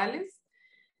doctorales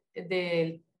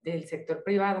del sector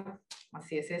privado.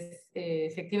 Así es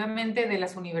efectivamente de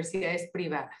las universidades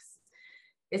privadas.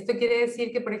 Esto quiere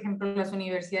decir que, por ejemplo, las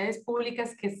universidades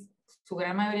públicas, que es su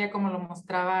gran mayoría, como lo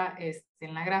mostraba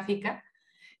en la gráfica,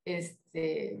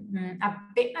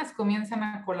 apenas comienzan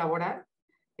a colaborar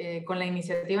con la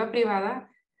iniciativa privada.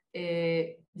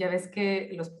 Ya ves que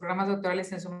los programas doctorales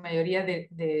en su mayoría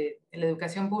de la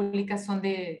educación pública son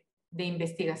de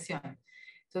investigación.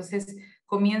 Entonces,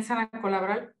 comienzan a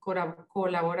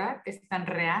colaborar, están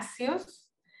reacios,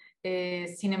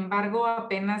 sin embargo,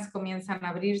 apenas comienzan a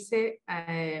abrirse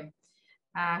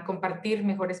a compartir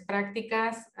mejores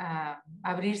prácticas, a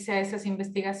abrirse a esas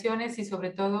investigaciones y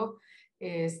sobre todo,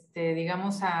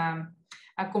 digamos, a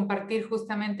compartir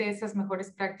justamente esas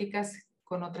mejores prácticas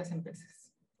con otras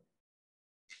empresas.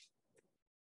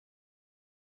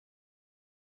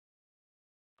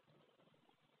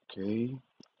 Okay,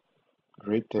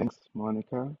 great, thanks,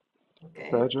 Monica. Okay.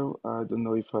 Sergio, I don't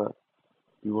know if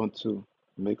you want to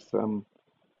make some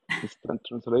instant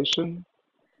translation.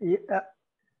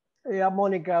 Yeah,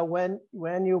 Monica, when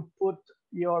you put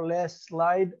your last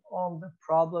slide on the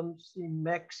problems in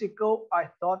Mexico, I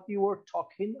thought you were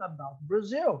talking about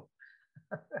Brazil.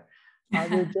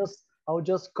 I'll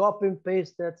just copy and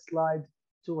paste that slide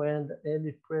to end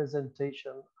any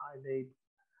presentation I made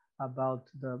about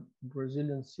the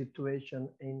Brazilian situation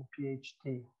in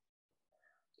PhD.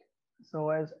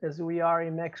 So as we are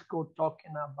in Mexico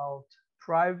talking about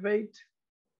private,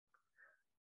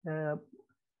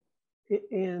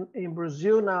 in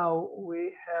Brazil now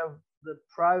we have the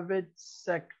private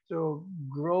sector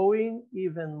growing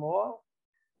even more,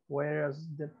 whereas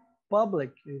the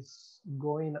public is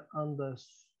going under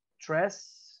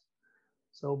stress.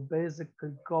 So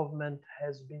basically government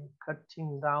has been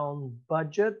cutting down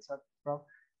budgets,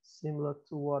 similar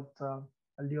to what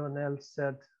Lionel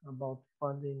said about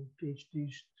funding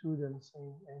PhD students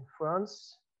in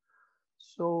France.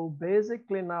 So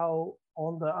basically now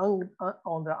on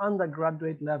the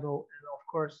undergraduate level, and of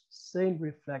course same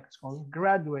reflects on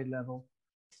graduate level,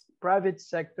 private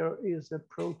sector is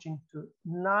approaching to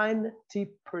 90%,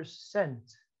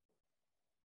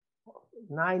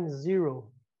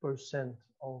 90%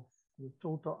 of the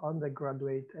total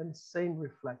undergraduate, and same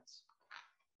reflects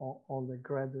on the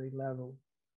graduate level.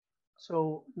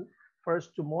 So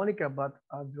first to Monica, but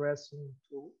addressing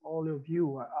to all of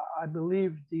you, I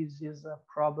believe this is a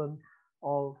problem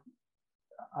of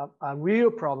a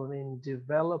real problem in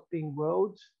developing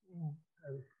world.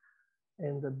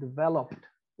 In the developed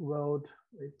world,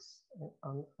 it's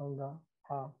on the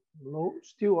low,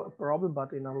 still a problem,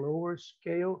 but in a lower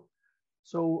scale.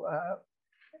 So,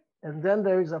 and then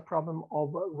there is a problem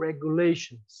of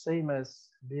regulation, same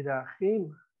as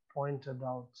Birahim pointed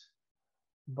out,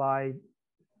 by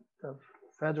the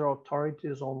federal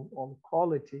authorities on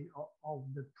quality of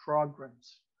the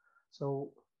programs.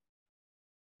 So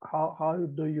how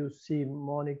do you see,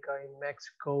 Monica, in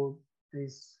Mexico,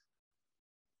 this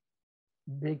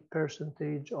big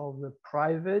percentage of the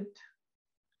private,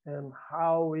 and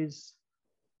how is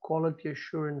quality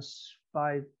assurance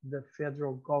by the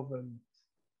federal government?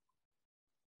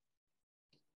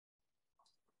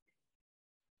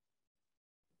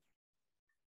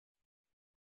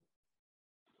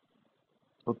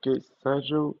 Okay,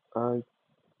 Sergio, I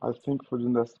think for the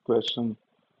next question,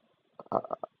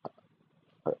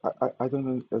 I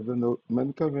don't know.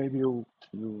 Monica, maybe you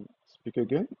speak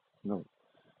again? No.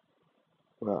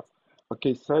 Well,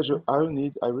 okay, Sergio, I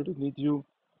really need you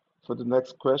for the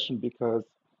next question because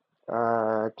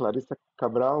Clarissa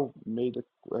Cabral made a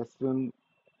question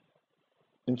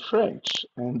in French,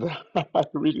 and I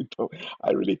really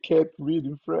can't read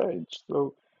in French.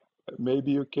 So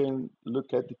maybe you can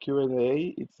look at the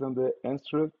Q&A. It's on the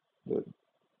answer.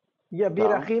 Yeah,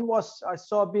 Down. I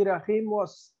saw Birahim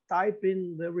was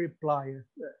typing the reply.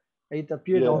 It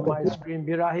appeared on my screen.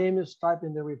 Birahim is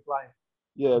typing the reply.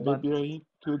 Yeah, maybe he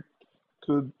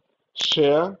could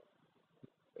share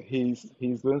his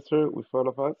answer with all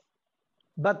of us.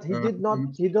 But he did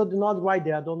not write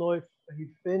there. I don't know if he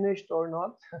finished or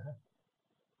not.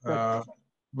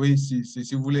 Oui, si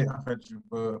vous voulez, en fait, je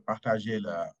peux partager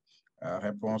la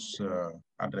réponse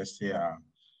adressée à.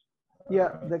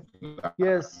 Yeah,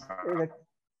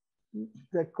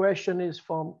 the question is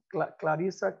from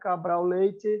Clarissa Cabral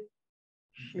Leite.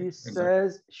 She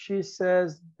says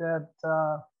that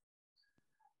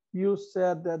you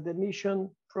said that the admission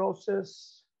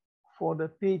process for the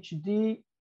PhD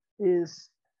is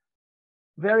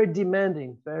very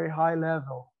demanding, very high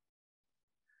level.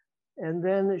 And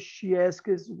then she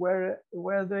asks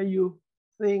whether you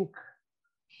think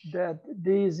that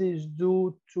this is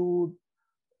due to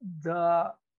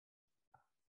the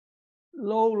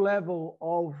low level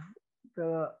of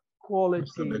the quality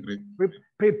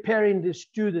preparing the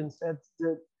students at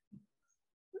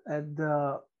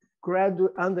the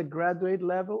undergraduate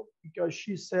level, because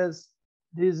she says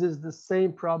this is the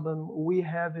same problem we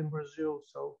have in Brazil.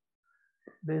 So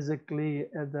basically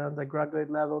at the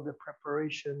undergraduate level, the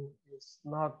preparation is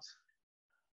not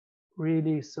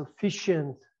really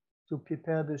sufficient to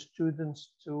prepare the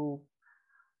students to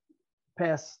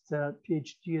pass the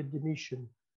PhD admission.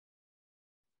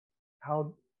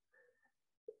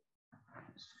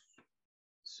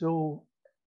 So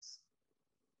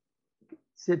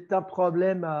c'est un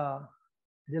problème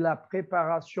de la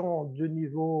préparation du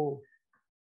niveau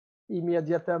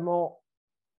immédiatement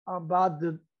en bas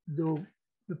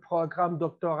du programme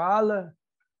doctoral,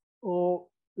 ou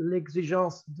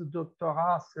l'exigence du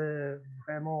doctorat, c'est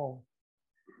vraiment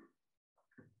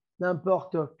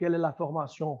n'importe quelle est la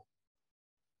formation.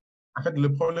 En fait,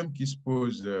 le problème qui se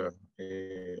pose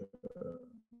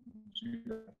sur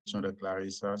la question de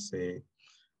Clarissa, c'est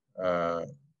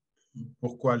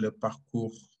pourquoi le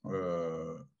parcours,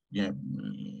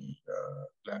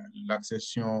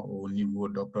 l'accession au niveau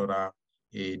doctorat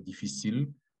est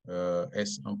difficile.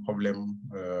 Est-ce un problème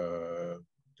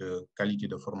de qualité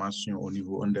de formation au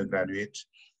niveau undergraduate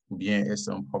ou bien est-ce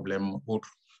un problème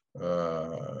autre?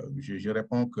 Je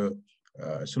réponds que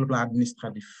sur le plan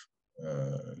administratif,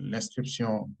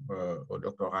 l'inscription au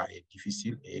doctorat est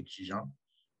difficile et exigeant.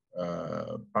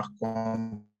 Par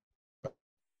contre,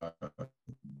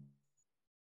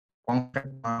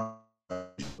 concrètement,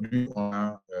 aujourd'hui, on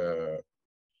a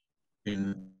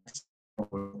une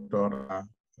doctorat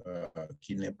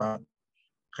qui n'est pas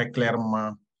très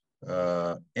clairement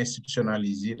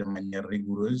institutionnalisée de manière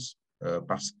rigoureuse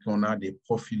parce qu'on a des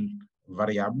profils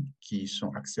variables qui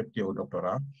sont acceptés au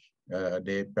doctorat,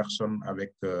 des personnes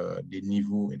avec des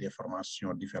niveaux et des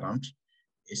formations différentes,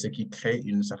 et ce qui crée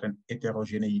une certaine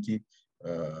hétérogénéité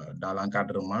dans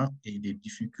l'encadrement et des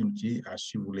difficultés à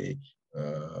suivre les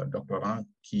doctorants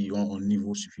qui ont un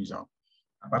niveau suffisant.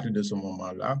 À partir de ce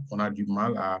moment-là, on a du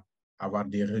mal à avoir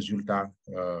des résultats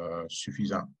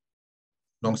suffisants.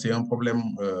 Donc, c'est un problème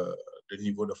de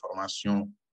niveau de formation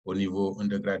au niveau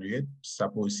undergraduate. Ça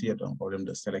peut aussi être un problème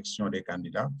de sélection des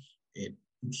candidats et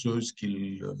toutes choses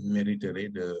qu'ils mériteraient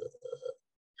de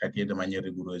traiter de manière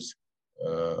rigoureuse.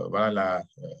 Voilà la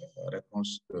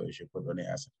réponse que je peux donner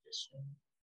à cette question.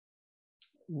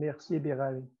 Merci,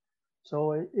 Birahim.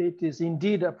 So it is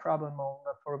indeed a problem on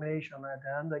the formation at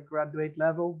the undergraduate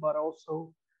level, but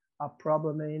also a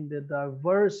problem in the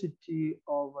diversity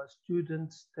of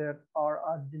students that are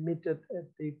admitted at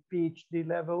the PhD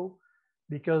level,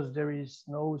 because there is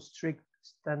no strict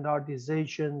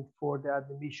standardization for the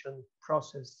admission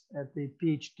process at the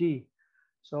PhD.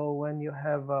 So when you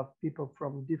have people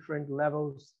from different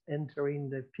levels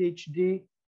entering the PhD,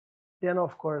 then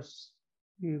of course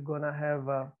you're gonna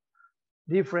have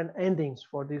different endings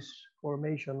for this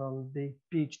formation on the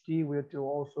PhD, which will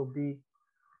also be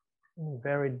in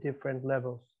very different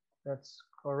levels. That's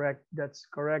correct. That's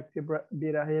correct,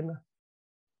 Birahim.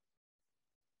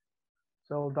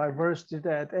 So diversity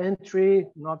at entry,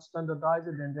 not standardized,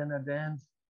 and then at the end,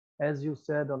 as you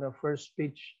said on the first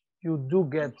speech, you do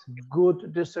get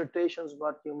good dissertations,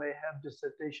 but you may have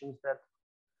dissertations that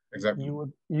exactly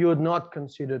you would not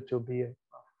consider to be a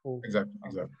full,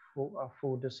 a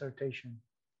full dissertation.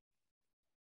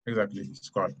 Exactly, it's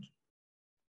correct.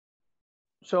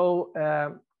 So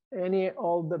any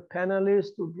of the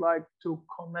panelists would like to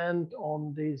comment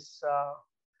on this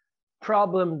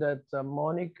problem that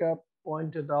Monica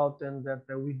pointed out and that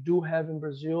we do have in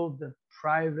Brazil, the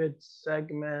private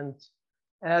segment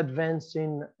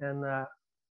advancing and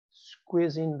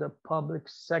squeezing the public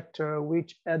sector,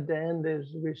 which at the end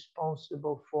is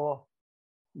responsible for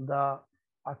the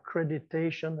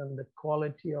accreditation and the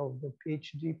quality of the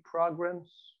PhD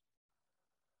programs?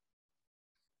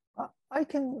 I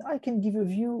can give a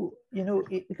view, you know,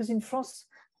 because in France,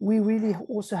 we really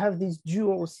also have this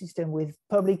dual system with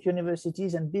public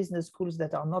universities and business schools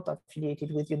that are not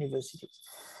affiliated with universities.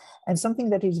 And something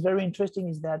that is very interesting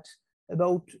is that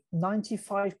about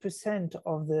 95%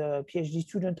 of the PhD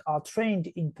students are trained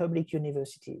in public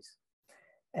universities.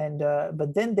 And,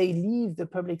 but then they leave the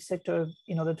public sector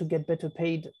in order to get better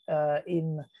paid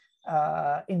in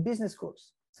business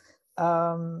schools.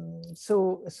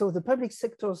 So the public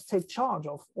sectors take charge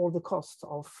of all the costs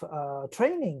of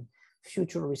training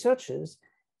future researchers,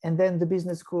 and then the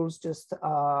business schools just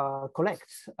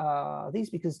collect these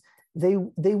because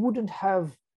they wouldn't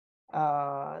have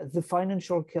the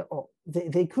financial, or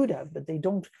they could have, but they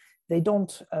don't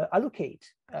allocate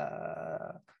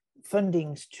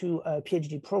fundings to a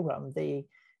PhD program. They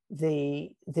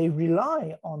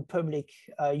rely on public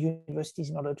universities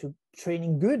in order to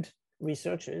training good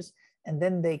researchers, and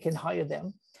then they can hire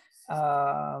them,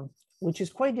 which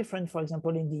is quite different, for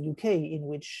example, in the UK, in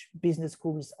which business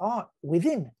schools are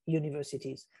within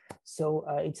universities. So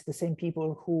it's the same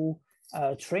people who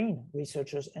train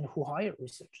researchers and who hire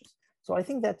researchers. So I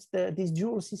think that this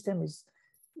dual system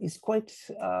is quite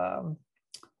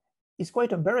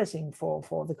embarrassing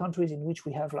for the countries in which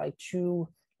we have like two,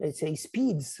 let's say,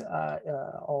 speeds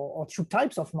or two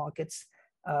types of markets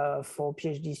for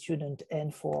PhD student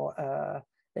and for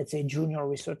let's say junior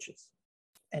researchers,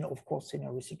 and of course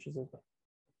senior researchers as well.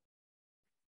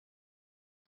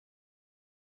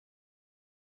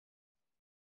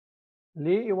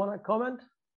 Lee, you want to comment?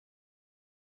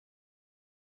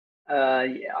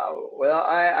 Yeah, well,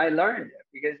 I learned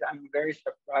because I'm very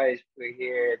surprised to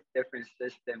hear different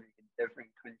systems in different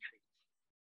countries.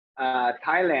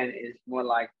 Thailand is more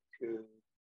like to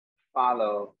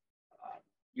follow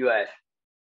US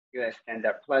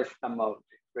standard plus some of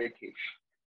the British.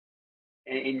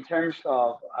 And in terms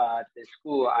of the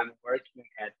school I'm working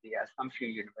at, the Assumption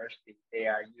University, they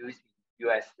are using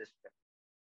US system.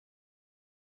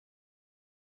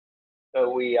 So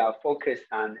we are focused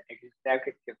on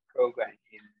executive program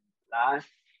in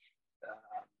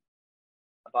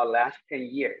about last 10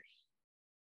 years.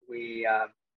 We are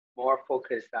more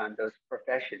focused on those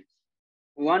professions.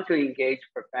 We want to engage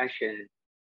professional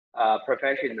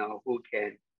who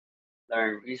can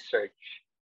learn research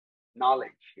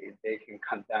knowledge, and they can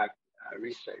conduct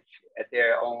research at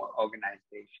their own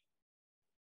organization.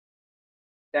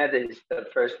 That is the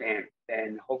first aim.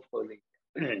 Then hopefully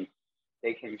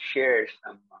they can share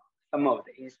some of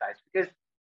the insights, because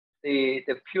the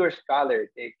pure scholar,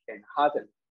 they can hardly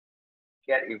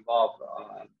get involved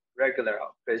on regular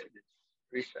business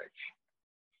research.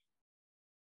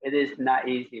 It is not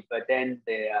easy, but then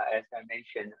as I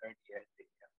mentioned earlier,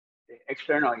 the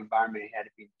external environment had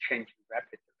been changing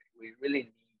rapidly. We really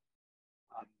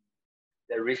need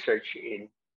the research in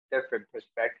different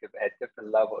perspectives at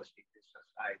different levels in the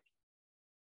society.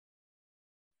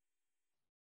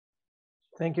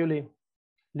 Thank you, Lee.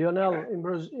 Lionel,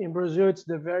 in Brazil, it's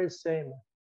the very same.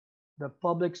 The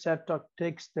public sector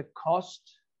takes the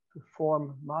cost to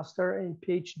form master and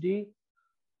PhD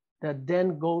that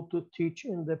then go to teach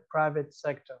in the private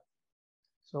sector.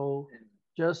 So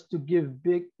just to give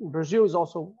Brazil is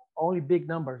also only big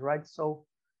numbers, right? So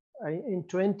in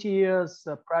 20 years,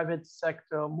 the private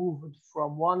sector moved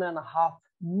from 1.5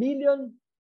 million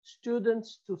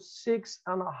students to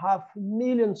 6.5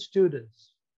 million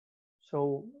students.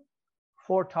 So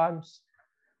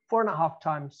 4.5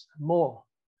 times more.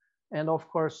 And of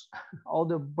course, all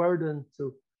the burden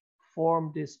to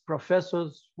form these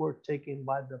professors were taken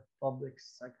by the public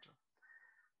sector.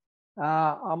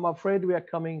 I'm afraid we are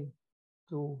coming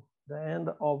to the end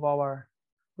of our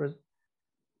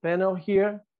panel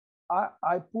here.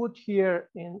 I put here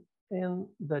in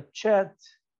the chat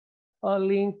a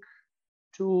link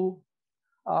to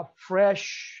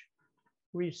fresh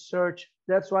research.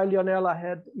 That's why, Lionel, I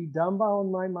had Idamba on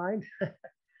my mind.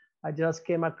 I just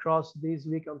came across this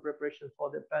week on preparation for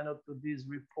the panel to this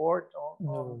report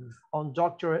on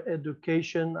doctoral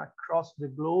education across the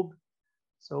globe.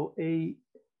 So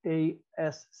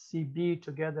ASCB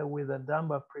together with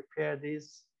Adamba prepared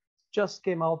this. Just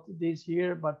came out this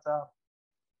year, but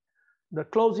the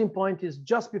closing point is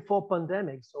just before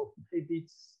pandemic. So maybe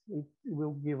it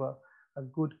will give a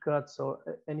good cut. So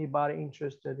anybody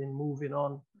interested in moving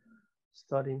on,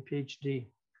 studying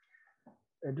PhD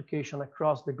education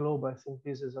across the globe, I think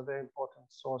this is a very important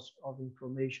source of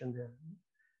information there.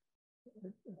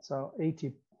 It's a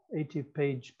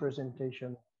 80-page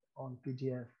presentation on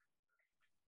PDF.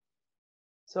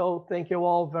 So thank you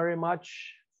all very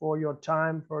much for your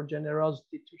time, for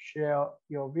generosity to share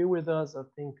your view with us. I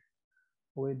think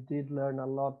we did learn a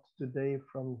lot today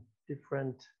from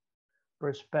different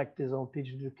perspectives on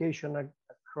PhD education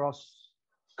across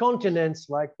continents,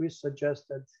 like we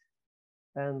suggested.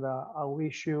 And I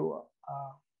wish you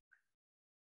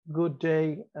a good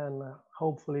day, and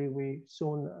hopefully we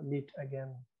soon meet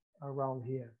again around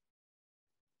here.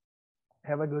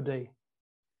 Have a good day.